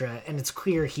Cleopatra, and it's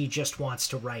clear he just wants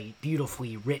to write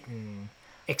beautifully written,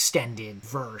 extended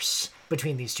verse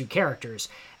between these two characters.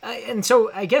 And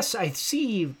so I guess I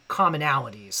see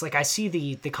commonalities. Like, I see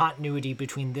the continuity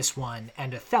between this one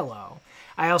and Othello.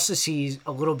 I also see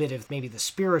a little bit of maybe the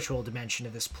spiritual dimension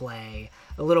of this play,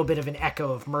 a little bit of an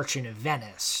echo of Merchant of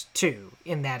Venice, too,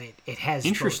 in that it has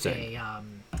interesting.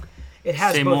 It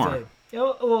has Say both more.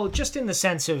 well, just in the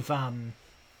sense of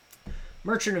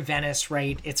Merchant of Venice,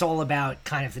 right? It's all about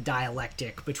kind of the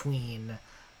dialectic between,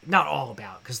 not all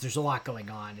about, because there's a lot going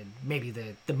on, and maybe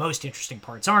the most interesting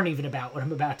parts aren't even about what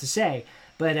I'm about to say,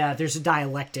 but there's a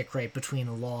dialectic, right,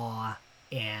 between law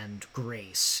and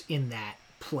grace in that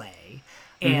play.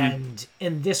 And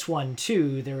in this one,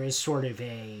 too, there is sort of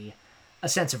a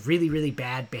sense of really, really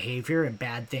bad behavior and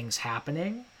bad things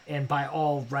happening. And by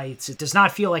all rights, it does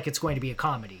not feel like it's going to be a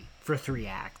comedy for 3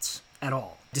 acts at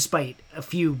all. Despite a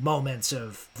few moments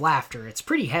of laughter, it's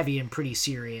pretty heavy and pretty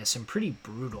serious and pretty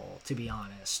brutal, to be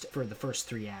honest, for the first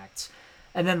 3 acts.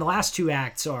 And then the last 2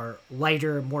 acts are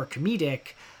lighter, more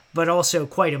comedic, but also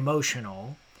quite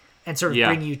emotional, and sort of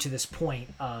bring you to this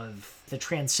point of the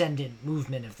transcendent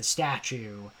movement of the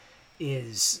statue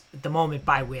is the moment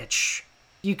by which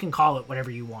you can call it whatever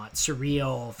you want.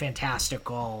 Surreal,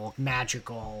 fantastical,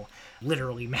 magical,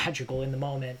 literally magical in the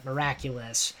moment,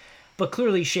 miraculous. But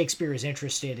clearly Shakespeare is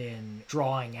interested in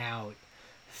drawing out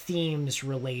themes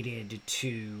related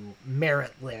to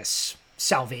meritless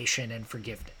salvation and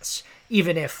forgiveness.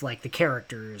 Even if, like, the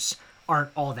characters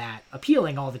aren't all that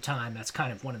appealing all the time, that's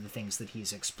kind of one of the things that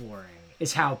he's exploring,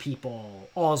 is how people,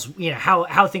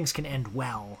 how things can end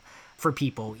well for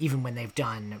people, even when they've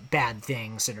done bad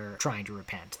things and are trying to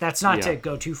repent. That's not to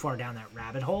go too far down that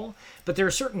rabbit hole, but there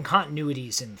are certain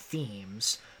continuities and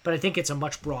themes, but I think it's a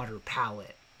much broader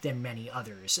palette than many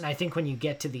others. And I think when you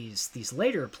get to these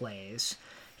later plays,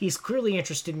 he's clearly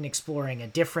interested in exploring a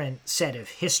different set of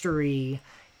history,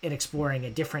 in exploring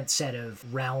a different set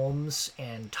of realms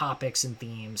and topics and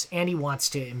themes, and he wants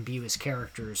to imbue his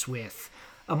characters with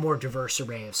a more diverse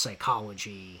array of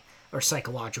psychology or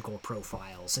psychological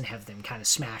profiles and have them kind of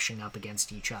smashing up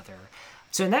against each other.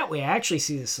 So in that way, I actually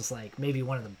see this as like maybe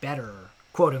one of the better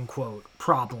quote-unquote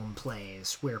problem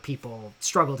plays where people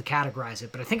struggle to categorize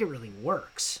it, but I think it really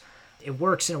works. It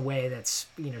works in a way that's,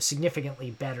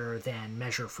 significantly better than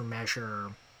Measure for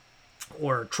Measure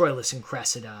or Troilus and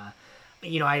Cressida.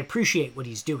 I appreciate what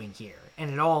he's doing here,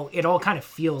 and it all kind of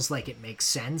feels like it makes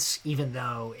sense, even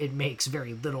though it makes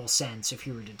very little sense if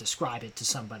you were to describe it to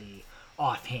somebody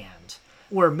offhand.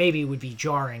 Or maybe it would be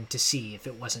jarring to see if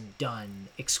it wasn't done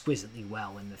exquisitely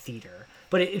well in the theater.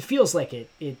 But it feels like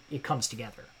it comes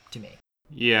together to me.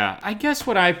 Yeah, I guess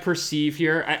what I perceive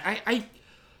here,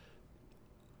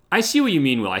 I see what you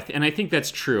mean, Will, and I think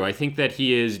that's true. I think that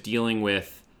he is dealing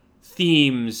with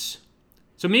themes.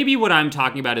 So maybe what I'm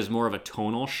talking about is more of a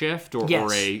tonal shift or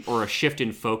a shift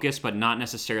in focus, but not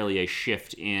necessarily a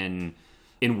shift in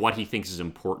what he thinks is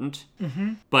important.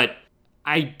 Mm-hmm. But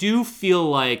I do feel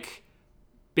like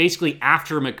basically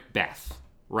after Macbeth,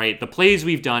 right? The plays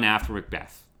we've done after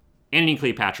Macbeth, Antony and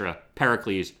Cleopatra,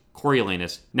 Pericles,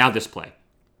 Coriolanus, now this play.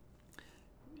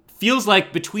 Feels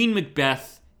like between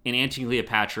Macbeth and Antony and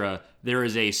Cleopatra, there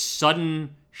is a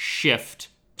sudden shift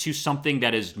to something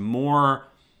that is more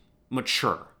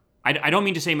mature. I don't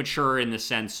mean to say mature in the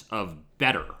sense of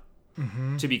better,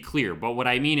 to be clear. But what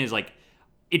I mean is like,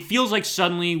 it feels like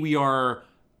suddenly we are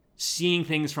seeing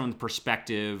things from the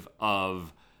perspective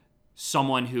of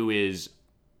someone who is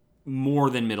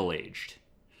more than middle-aged,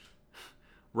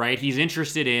 right? He's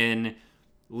interested in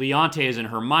Leontes and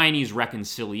Hermione's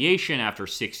reconciliation after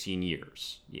 16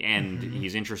 years. And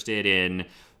he's interested in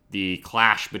the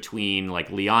clash between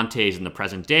like Leontes in the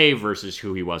present day versus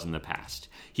who he was in the past.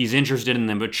 He's interested in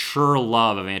the mature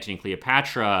love of Antony and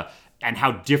Cleopatra and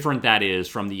how different that is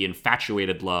from the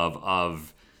infatuated love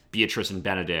of Beatrice and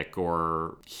Benedict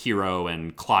or Hero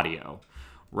and Claudio,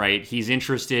 right? He's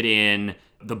interested in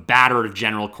the battered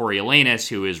General Coriolanus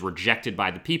who is rejected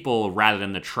by the people rather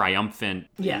than the triumphant,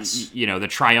 the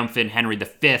triumphant Henry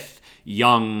V,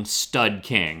 young stud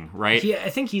king, right? Yeah, I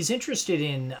think he's interested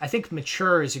in, I think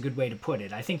mature is a good way to put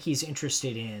it. I think he's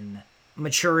interested in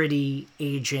maturity,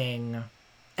 aging,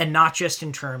 and not just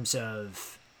in terms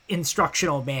of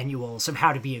instructional manuals of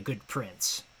how to be a good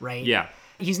prince, right? Yeah.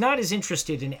 He's not as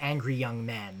interested in angry young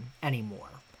men anymore.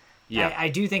 Yeah. I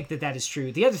do think that is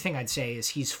true. The other thing I'd say is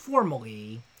he's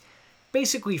formally,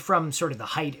 basically from sort of the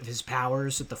height of his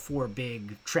powers with the four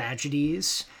big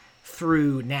tragedies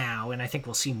through now, and I think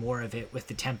we'll see more of it with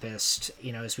The Tempest,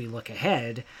 as we look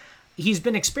ahead, he's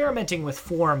been experimenting with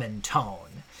form and tone.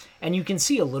 And you can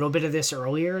see a little bit of this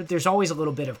earlier. There's always a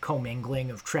little bit of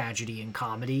commingling of tragedy and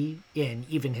comedy in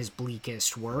even his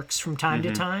bleakest works from time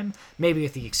to time, maybe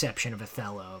with the exception of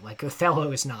Othello. Like,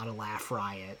 Othello is not a laugh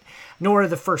riot, nor are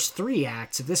the first three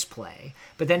acts of this play.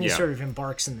 But then he sort of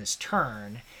embarks in this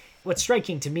turn. What's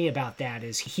striking to me about that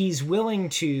is he's willing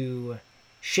to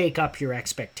shake up your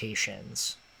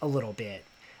expectations a little bit.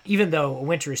 Even though A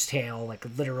Winter's Tale, like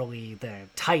literally the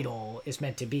title is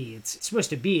meant to be, it's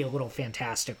supposed to be a little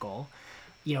fantastical,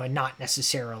 and not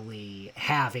necessarily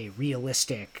have a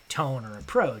realistic tone or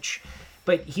approach.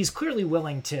 But he's clearly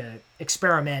willing to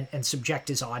experiment and subject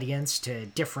his audience to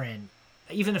different,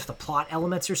 even if the plot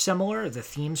elements are similar, the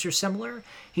themes are similar,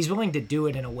 he's willing to do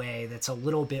it in a way that's a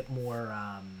little bit more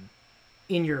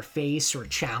in your face or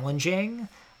challenging,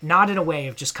 not in a way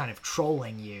of just kind of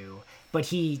trolling you. But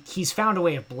he's found a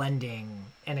way of blending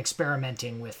and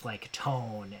experimenting with like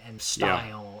tone and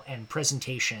style and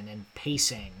presentation and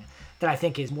pacing that I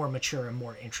think is more mature and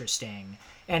more interesting.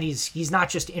 And he's not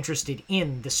just interested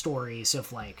in the stories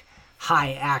of like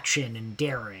high action and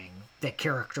daring that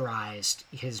characterized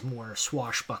his more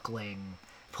swashbuckling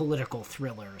political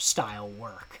thriller style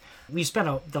work. We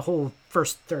spent the whole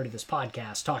first third of this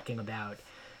podcast talking about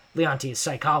Leontes'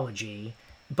 psychology.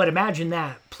 But imagine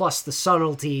that, plus the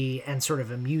subtlety and sort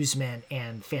of amusement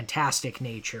and fantastic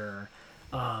nature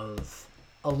of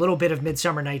a little bit of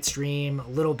Midsummer Night's Dream, a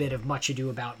little bit of Much Ado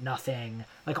About Nothing.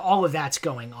 Like, all of that's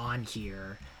going on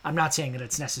here. I'm not saying that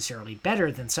it's necessarily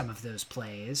better than some of those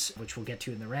plays, which we'll get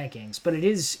to in the rankings, but it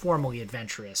is formally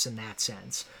adventurous in that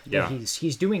sense. Yeah.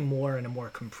 He's doing more in a more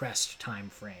compressed time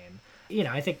frame.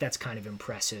 I think that's kind of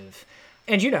impressive.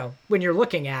 And, when you're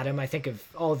looking at him, I think of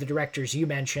all of the directors you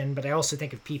mentioned, but I also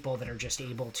think of people that are just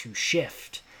able to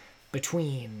shift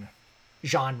between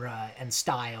genre and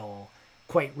style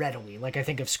quite readily. Like, I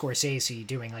think of Scorsese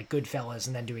doing, like, Goodfellas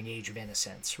and then doing Age of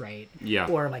Innocence, right? Yeah.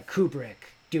 Or, like, Kubrick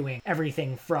doing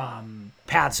everything from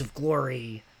Paths of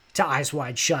Glory to Eyes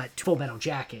Wide Shut to Full Metal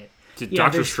Jacket. To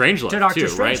Doctor Strangelove,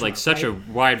 too, right? Like, such a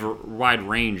wide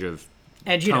range of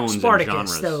and tones Spartacus,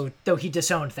 and genres. though he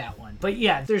disowned that one. But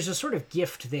yeah, there's a sort of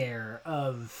gift there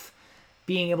of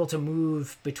being able to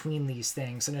move between these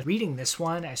things. And reading this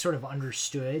one, I sort of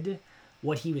understood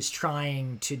what he was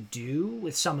trying to do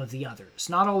with some of the others.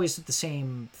 Not always with the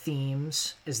same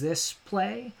themes as this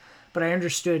play, but I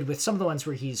understood with some of the ones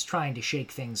where he's trying to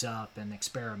shake things up and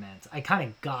experiment. I kind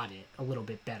of got it a little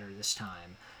bit better this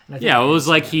time. And I think it was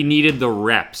like he needed the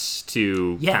reps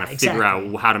to kind of figure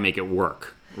exactly. out how to make it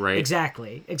work, right?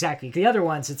 Exactly. The other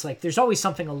ones, it's like there's always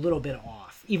something a little bit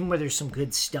off, even where there's some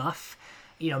good stuff.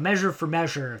 Measure for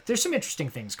measure, there's some interesting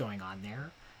things going on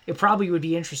there. It probably would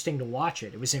be interesting to watch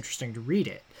it. It was interesting to read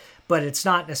it. But it's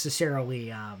not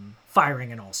necessarily firing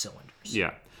in all cylinders.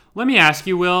 Yeah. Let me ask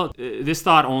you, Will, this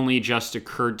thought only just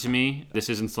occurred to me. This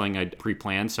isn't something I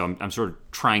pre-planned, so I'm sort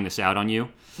of trying this out on you.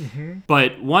 Mm-hmm.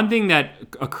 But one thing that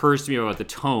occurs to me about the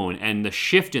tone and the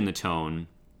shift in the tone,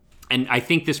 and I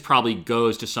think this probably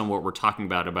goes to some of what we're talking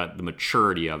about the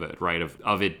maturity of it, right?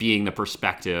 Of it being the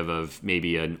perspective of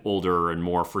maybe an older and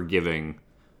more forgiving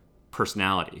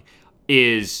personality,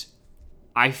 is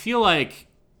I feel like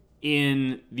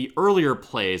in the earlier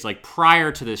plays, like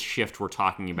prior to this shift we're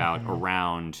talking about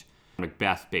around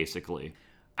Macbeth, basically,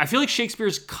 I feel like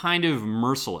Shakespeare's kind of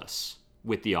merciless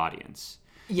with the audience.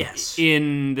 Yes.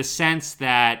 In the sense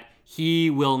that he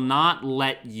will not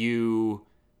let you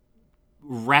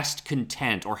rest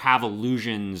content or have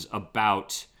illusions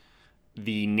about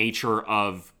the nature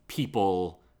of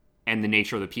people and the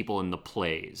nature of the people in the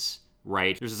plays,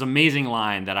 right? There's this amazing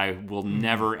line that I will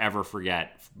never, ever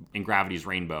forget in Gravity's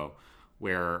Rainbow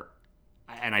where,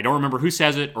 and I don't remember who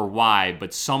says it or why,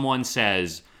 but someone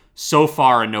says, "So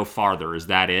far and no farther, is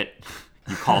that it?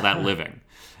 You call that living?"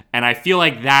 And I feel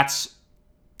like that's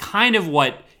kind of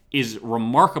what is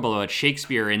remarkable about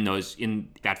Shakespeare in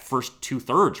that first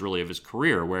 2/3 really of his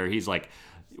career, where he's like,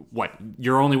 what,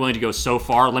 you're only willing to go so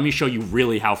far? Let me show you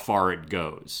really how far it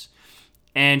goes.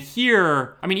 And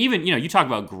here, I mean, even, you talk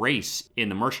about Grace in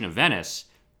The Merchant of Venice,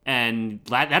 and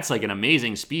that's like an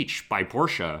amazing speech by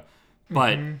Portia.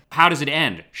 But how does it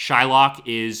end? Shylock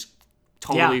is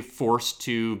totally forced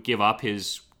to give up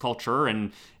his culture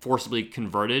and forcibly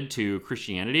converted to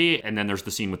Christianity. And then there's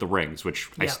the scene with the rings, which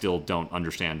I still don't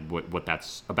understand what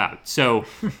that's about. So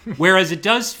whereas it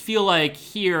does feel like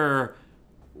here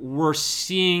we're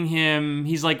seeing him,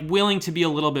 he's like willing to be a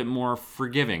little bit more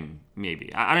forgiving,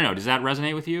 maybe. I don't know. Does that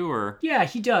resonate with you? Or yeah,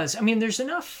 he does. I mean, there's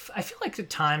enough, I feel like at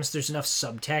times there's enough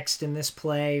subtext in this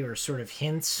play or sort of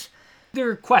hints. There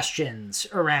are questions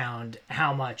around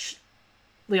how much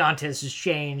Leontes has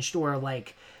changed, or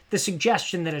like the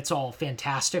suggestion that it's all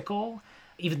fantastical.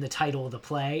 Even the title of the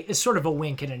play is sort of a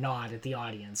wink and a nod at the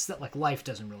audience that like life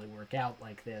doesn't really work out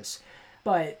like this.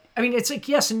 But I mean, it's like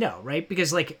yes and no, right?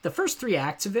 Because like the first 3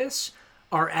 acts of this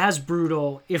are as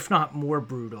brutal, if not more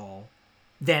brutal,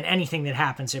 than anything that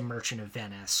happens in Merchant of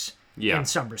Venice in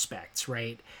some respects,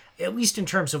 right? At least in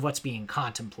terms of what's being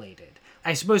contemplated.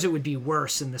 I suppose it would be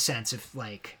worse in the sense of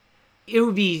like, it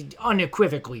would be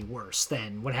unequivocally worse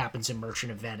than what happens in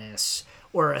Merchant of Venice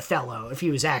or Othello if he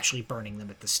was actually burning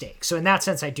them at the stake. So in that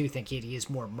sense, I do think he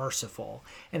is more merciful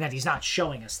and that he's not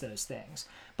showing us those things.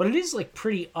 But it is like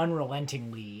pretty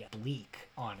unrelentingly bleak,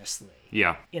 honestly.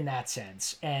 Yeah. In that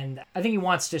sense. And I think he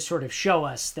wants to sort of show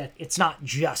us that it's not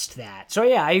just that. So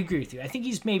yeah, I agree with you. I think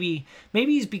he's maybe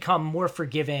he's become more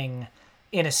forgiving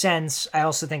in a sense. I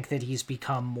also think that he's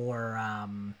become more...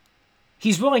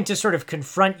 he's willing to sort of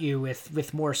confront you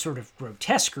with more sort of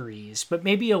grotesqueries, but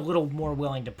maybe a little more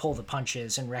willing to pull the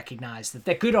punches and recognize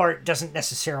that good art doesn't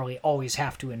necessarily always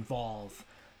have to involve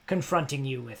confronting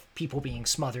you with people being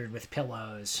smothered with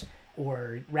pillows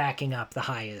or racking up the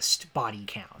highest body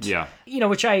count. Yeah.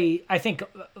 Which I think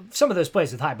some of those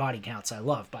plays with high body counts I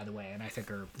love, by the way, and I think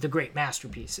are the great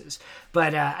masterpieces.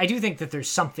 But I do think that there's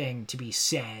something to be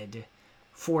said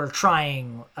for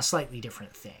trying a slightly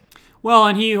different thing. Well,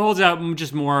 and he holds out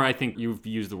just more, I think you've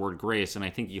used the word grace, and I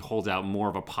think he holds out more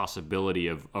of a possibility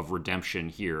of redemption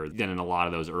here than in a lot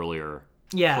of those earlier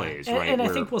plays, right? And I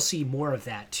think we'll see more of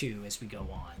that, too, as we go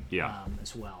on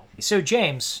as well. So,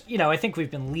 James, I think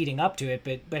we've been leading up to it,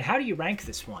 but how do you rank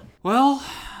this one? Well,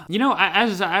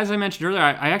 as I mentioned earlier,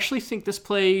 I actually think this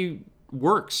play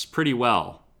works pretty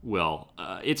well, Will.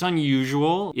 It's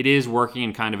unusual. It is working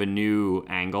in kind of a new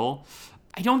angle.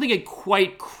 I don't think it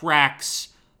quite cracks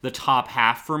the top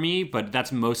half for me, but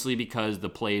that's mostly because the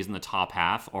plays in the top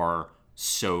half are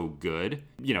so good.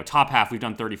 Top half, we've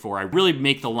done 34. I really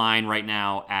make the line right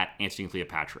now at Antony and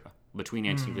Cleopatra. between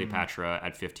Antony Cleopatra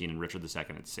at 15 and Richard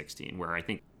II at 16, where I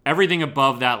think everything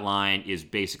above that line is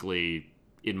basically,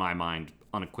 in my mind,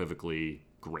 unequivocally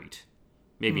great.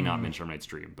 Maybe not Midsummer Night's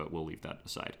Dream, but we'll leave that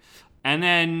aside. And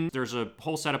then there's a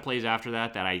whole set of plays after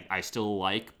that I still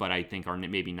like, but I think are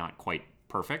maybe not quite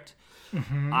perfect.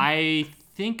 I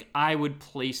think I would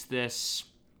place this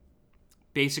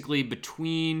basically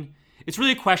between... It's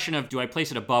really a question of, do I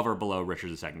place it above or below Richard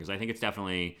II? Because I think it's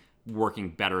definitely working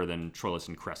better than Troilus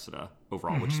and Cressida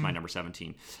overall, which is my number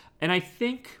 17. And I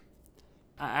think...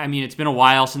 I mean, it's been a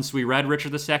while since we read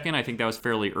Richard II. I think that was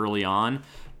fairly early on.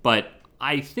 But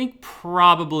I think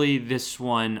probably this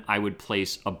one I would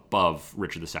place above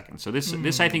Richard II. So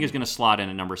this I think is going to slot in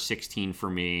at number 16 for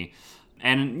me.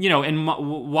 And,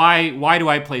 why do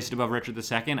I place it above Richard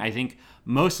II? I think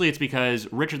mostly it's because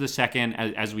Richard II,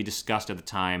 as we discussed at the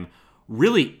time,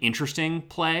 really interesting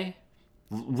play,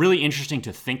 really interesting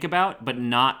to think about, but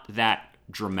not that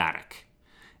dramatic.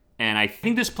 And I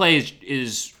think this play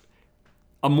is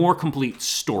a more complete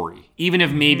story, even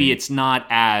if maybe it's not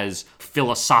as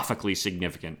philosophically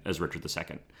significant as Richard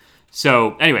II.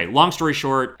 So anyway, long story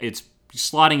short, it's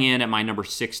slotting in at my number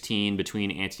 16 between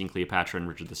Antony and Cleopatra and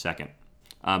Richard II.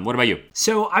 What about you?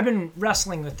 So I've been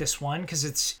wrestling with this one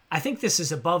because I think this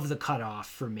is above the cutoff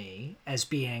for me as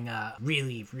being a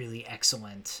really, really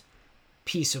excellent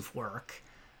piece of work.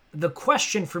 The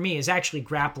question for me is actually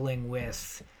grappling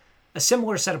with a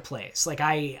similar set of plays. Like,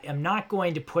 I am not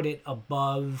going to put it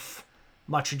above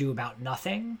Much Ado About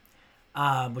Nothing,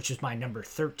 which is my number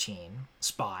 13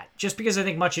 spot, just because I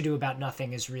think Much Ado About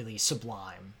Nothing is really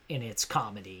sublime in its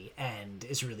comedy and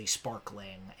is really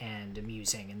sparkling and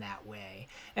amusing in that way.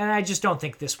 And I just don't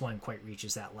think this one quite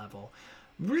reaches that level.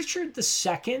 Richard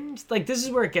II, like, this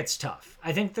is where it gets tough.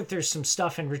 I think that there's some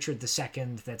stuff in Richard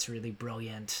II that's really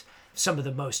brilliant. Some of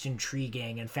the most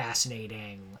intriguing and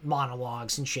fascinating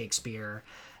monologues in Shakespeare.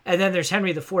 And then there's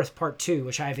Henry IV Part 2,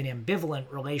 which I have an ambivalent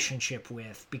relationship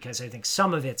with because I think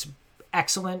some of it's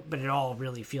excellent, but it all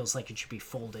really feels like it should be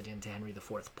folded into Henry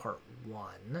IV Part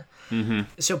 1.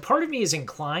 So part of me is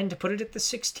inclined to put it at the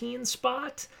 16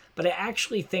 spot, but I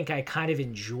actually think I kind of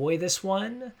enjoy this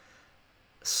one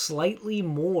slightly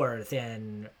more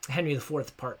than Henry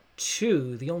IV Part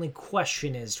 2. The only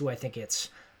question is, do I think it's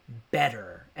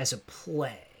better as a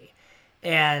play?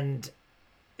 And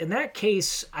in that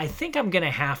case, I think I'm going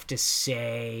to have to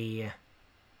say...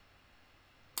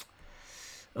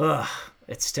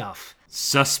 it's tough.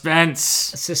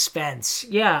 Suspense.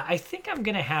 Yeah, I think I'm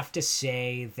going to have to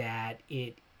say that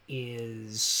it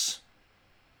is...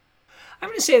 I'm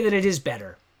going to say that it is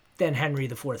better than Henry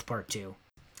IV Part 2.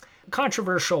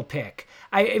 Controversial pick.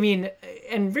 I mean,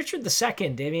 and Richard II,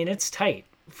 I mean, it's tight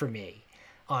for me,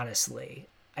 honestly.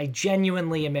 I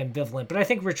genuinely am ambivalent, but I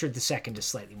think Richard II is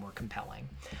slightly more compelling.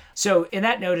 So in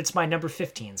that note, it's my number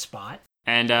 15 spot.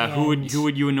 And who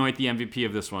would you anoint the MVP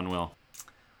of this one, Will?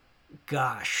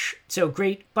 Gosh. So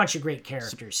bunch of great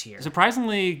characters here.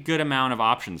 Surprisingly good amount of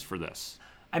options for this.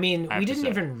 I mean, we didn't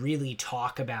even really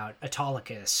talk about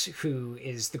Autolycus, who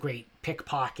is the great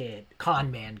pickpocket con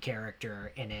man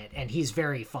character in it, and he's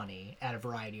very funny at a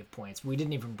variety of points. We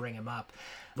didn't even bring him up,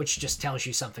 which just tells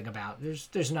you something about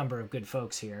there's a number of good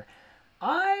folks here.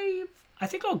 I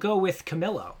think I'll go with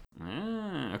Camillo.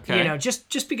 Okay.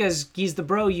 Just because he's the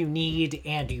bro you need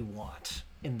and you want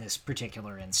in this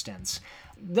particular instance.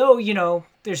 Though,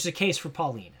 there's a case for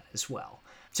Paulina as well.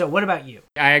 So what about you?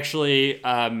 I actually...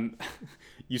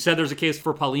 You said there's a case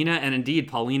for Paulina, and indeed,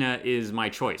 Paulina is my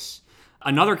choice.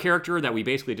 Another character that we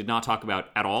basically did not talk about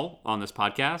at all on this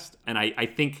podcast, and I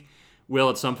think, Will,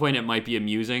 at some point it might be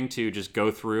amusing to just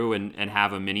go through and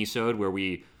have a mini-sode where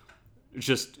we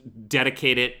just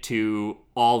dedicate it to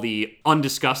all the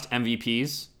undiscussed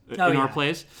MVPs in our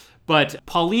plays. But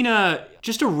Paulina,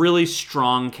 just a really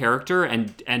strong character,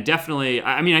 and definitely,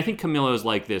 I mean, I think Camillo's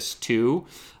like this too.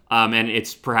 And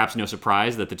it's perhaps no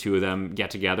surprise that the two of them get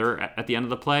together at the end of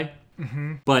the play.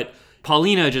 But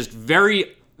Paulina, just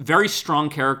very, very strong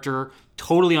character,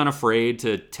 totally unafraid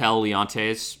to tell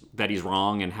Leontes that he's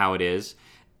wrong and how it is,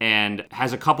 and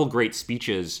has a couple great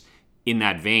speeches in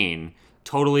that vein.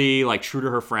 Totally, like, true to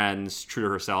her friends, true to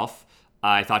herself.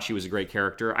 I thought she was a great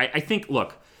character. I think,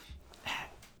 look,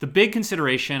 the big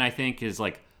consideration, I think, is,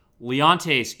 like,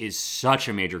 Leontes is such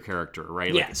a major character,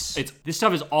 right? Yes. Like, this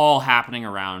stuff is all happening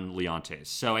around Leontes.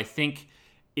 So I think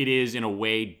it is, in a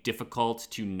way, difficult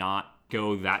to not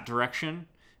go that direction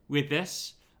with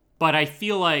this. But I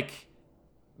feel like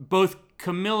both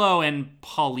Camillo and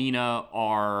Paulina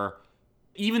are,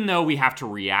 even though we have to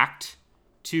react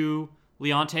to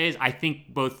Leontes, I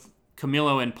think both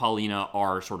Camillo and Paulina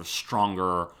are sort of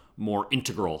stronger, more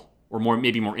integral or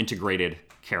maybe more integrated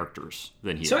characters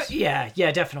than he is. So yeah,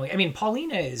 definitely. I mean,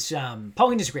 Paulina's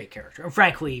a great character, and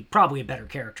frankly, probably a better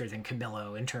character than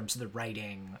Camillo in terms of the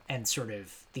writing and sort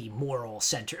of the moral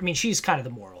center. I mean, she's kind of the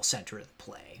moral center of the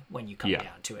play when you come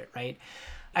down to it, right?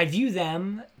 I view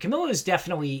them. Camillo is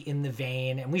definitely in the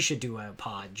vein, and we should do a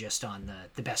pod just on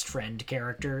the best friend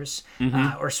characters,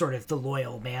 or sort of the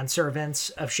loyal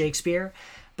manservants of Shakespeare.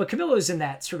 But Camillo is in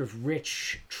that sort of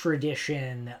rich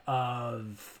tradition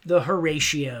of the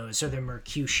Horatios or the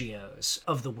Mercutios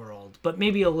of the world, but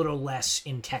maybe a little less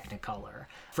in Technicolor,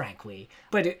 frankly.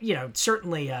 But,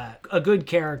 certainly a good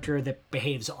character that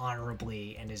behaves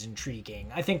honorably and is intriguing.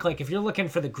 I think, like, if you're looking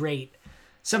for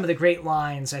some of the great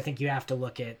lines, I think you have to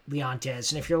look at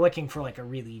Leontes. And if you're looking for, like, a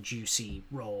really juicy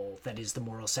role that is the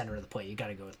moral center of the play, you got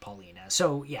to go with Paulina.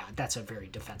 So, yeah, that's a very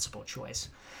defensible choice.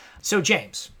 So,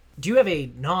 James, do you have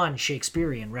a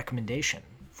non-Shakespearean recommendation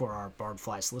for our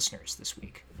Bardflies listeners this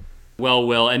week? Well,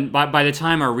 Will, and by the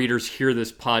time our readers hear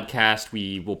this podcast,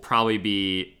 we will probably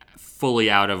be fully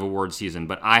out of award season.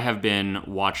 But I have been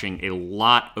watching a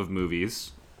lot of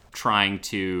movies, trying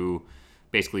to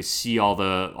basically see all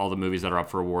the movies that are up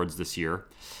for awards this year.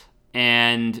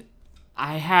 And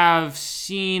I have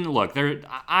seen,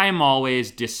 I'm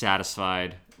always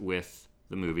dissatisfied with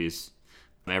the movies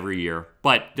every year,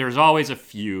 but there's always a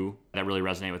few that really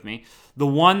resonate with me. The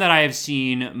one that I have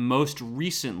seen most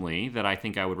recently that I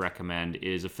think I would recommend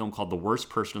is a film called The Worst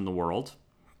Person in the World.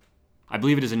 I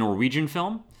believe it is a Norwegian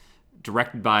film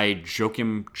directed by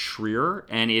Joachim Trier,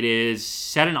 and it is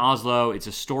set in Oslo. It's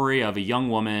a story of a young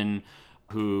woman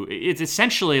who, it's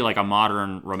essentially like a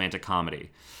modern romantic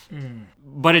comedy.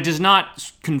 But it does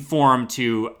not conform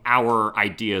to our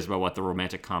ideas about what the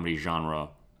romantic comedy genre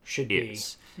should be.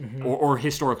 Or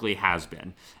historically has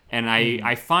been. And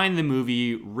I find the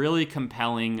movie really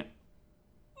compelling,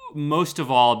 most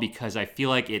of all because I feel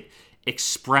like it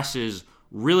expresses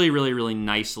really, really, really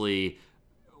nicely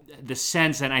the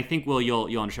sense, and I think, Will,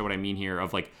 you'll understand what I mean here,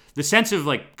 of like the sense of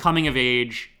like coming of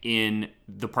age in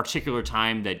the particular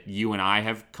time that you and I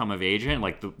have come of age in.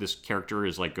 Like this character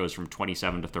is like goes from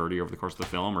 27 to 30 over the course of the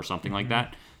film or something like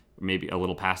that, maybe a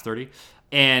little past 30.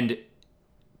 And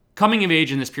coming of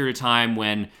age in this period of time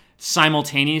when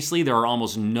simultaneously there are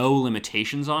almost no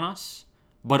limitations on us,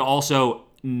 but also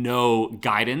no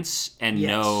guidance and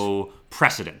no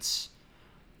precedence.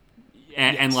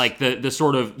 And like the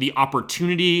sort of the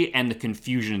opportunity and the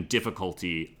confusion and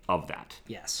difficulty of that.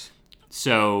 Yes.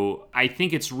 So I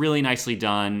think it's really nicely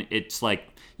done. It's like,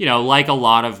 like a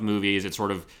lot of movies, it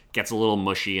sort of gets a little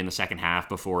mushy in the second half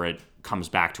before it comes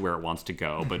back to where it wants to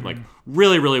go. But like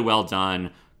really, really well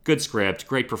done. Good script,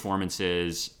 great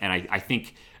performances, and I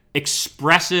think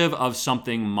expressive of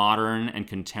something modern and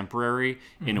contemporary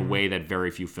in a way that very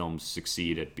few films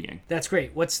succeed at being. That's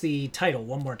great. What's the title?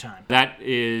 One more time. That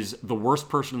is The Worst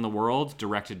Person in the World,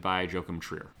 directed by Joachim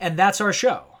Trier. And that's our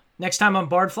show. Next time on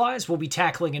Bardflies, we'll be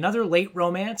tackling another late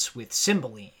romance with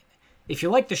Cymbeline. If you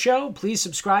like the show, please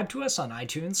subscribe to us on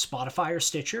iTunes, Spotify, or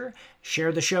Stitcher,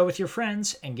 share the show with your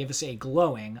friends, and give us a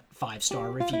glowing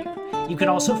 5-star review. You can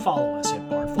also follow us at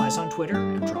Bardflies on Twitter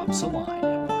and drop us a line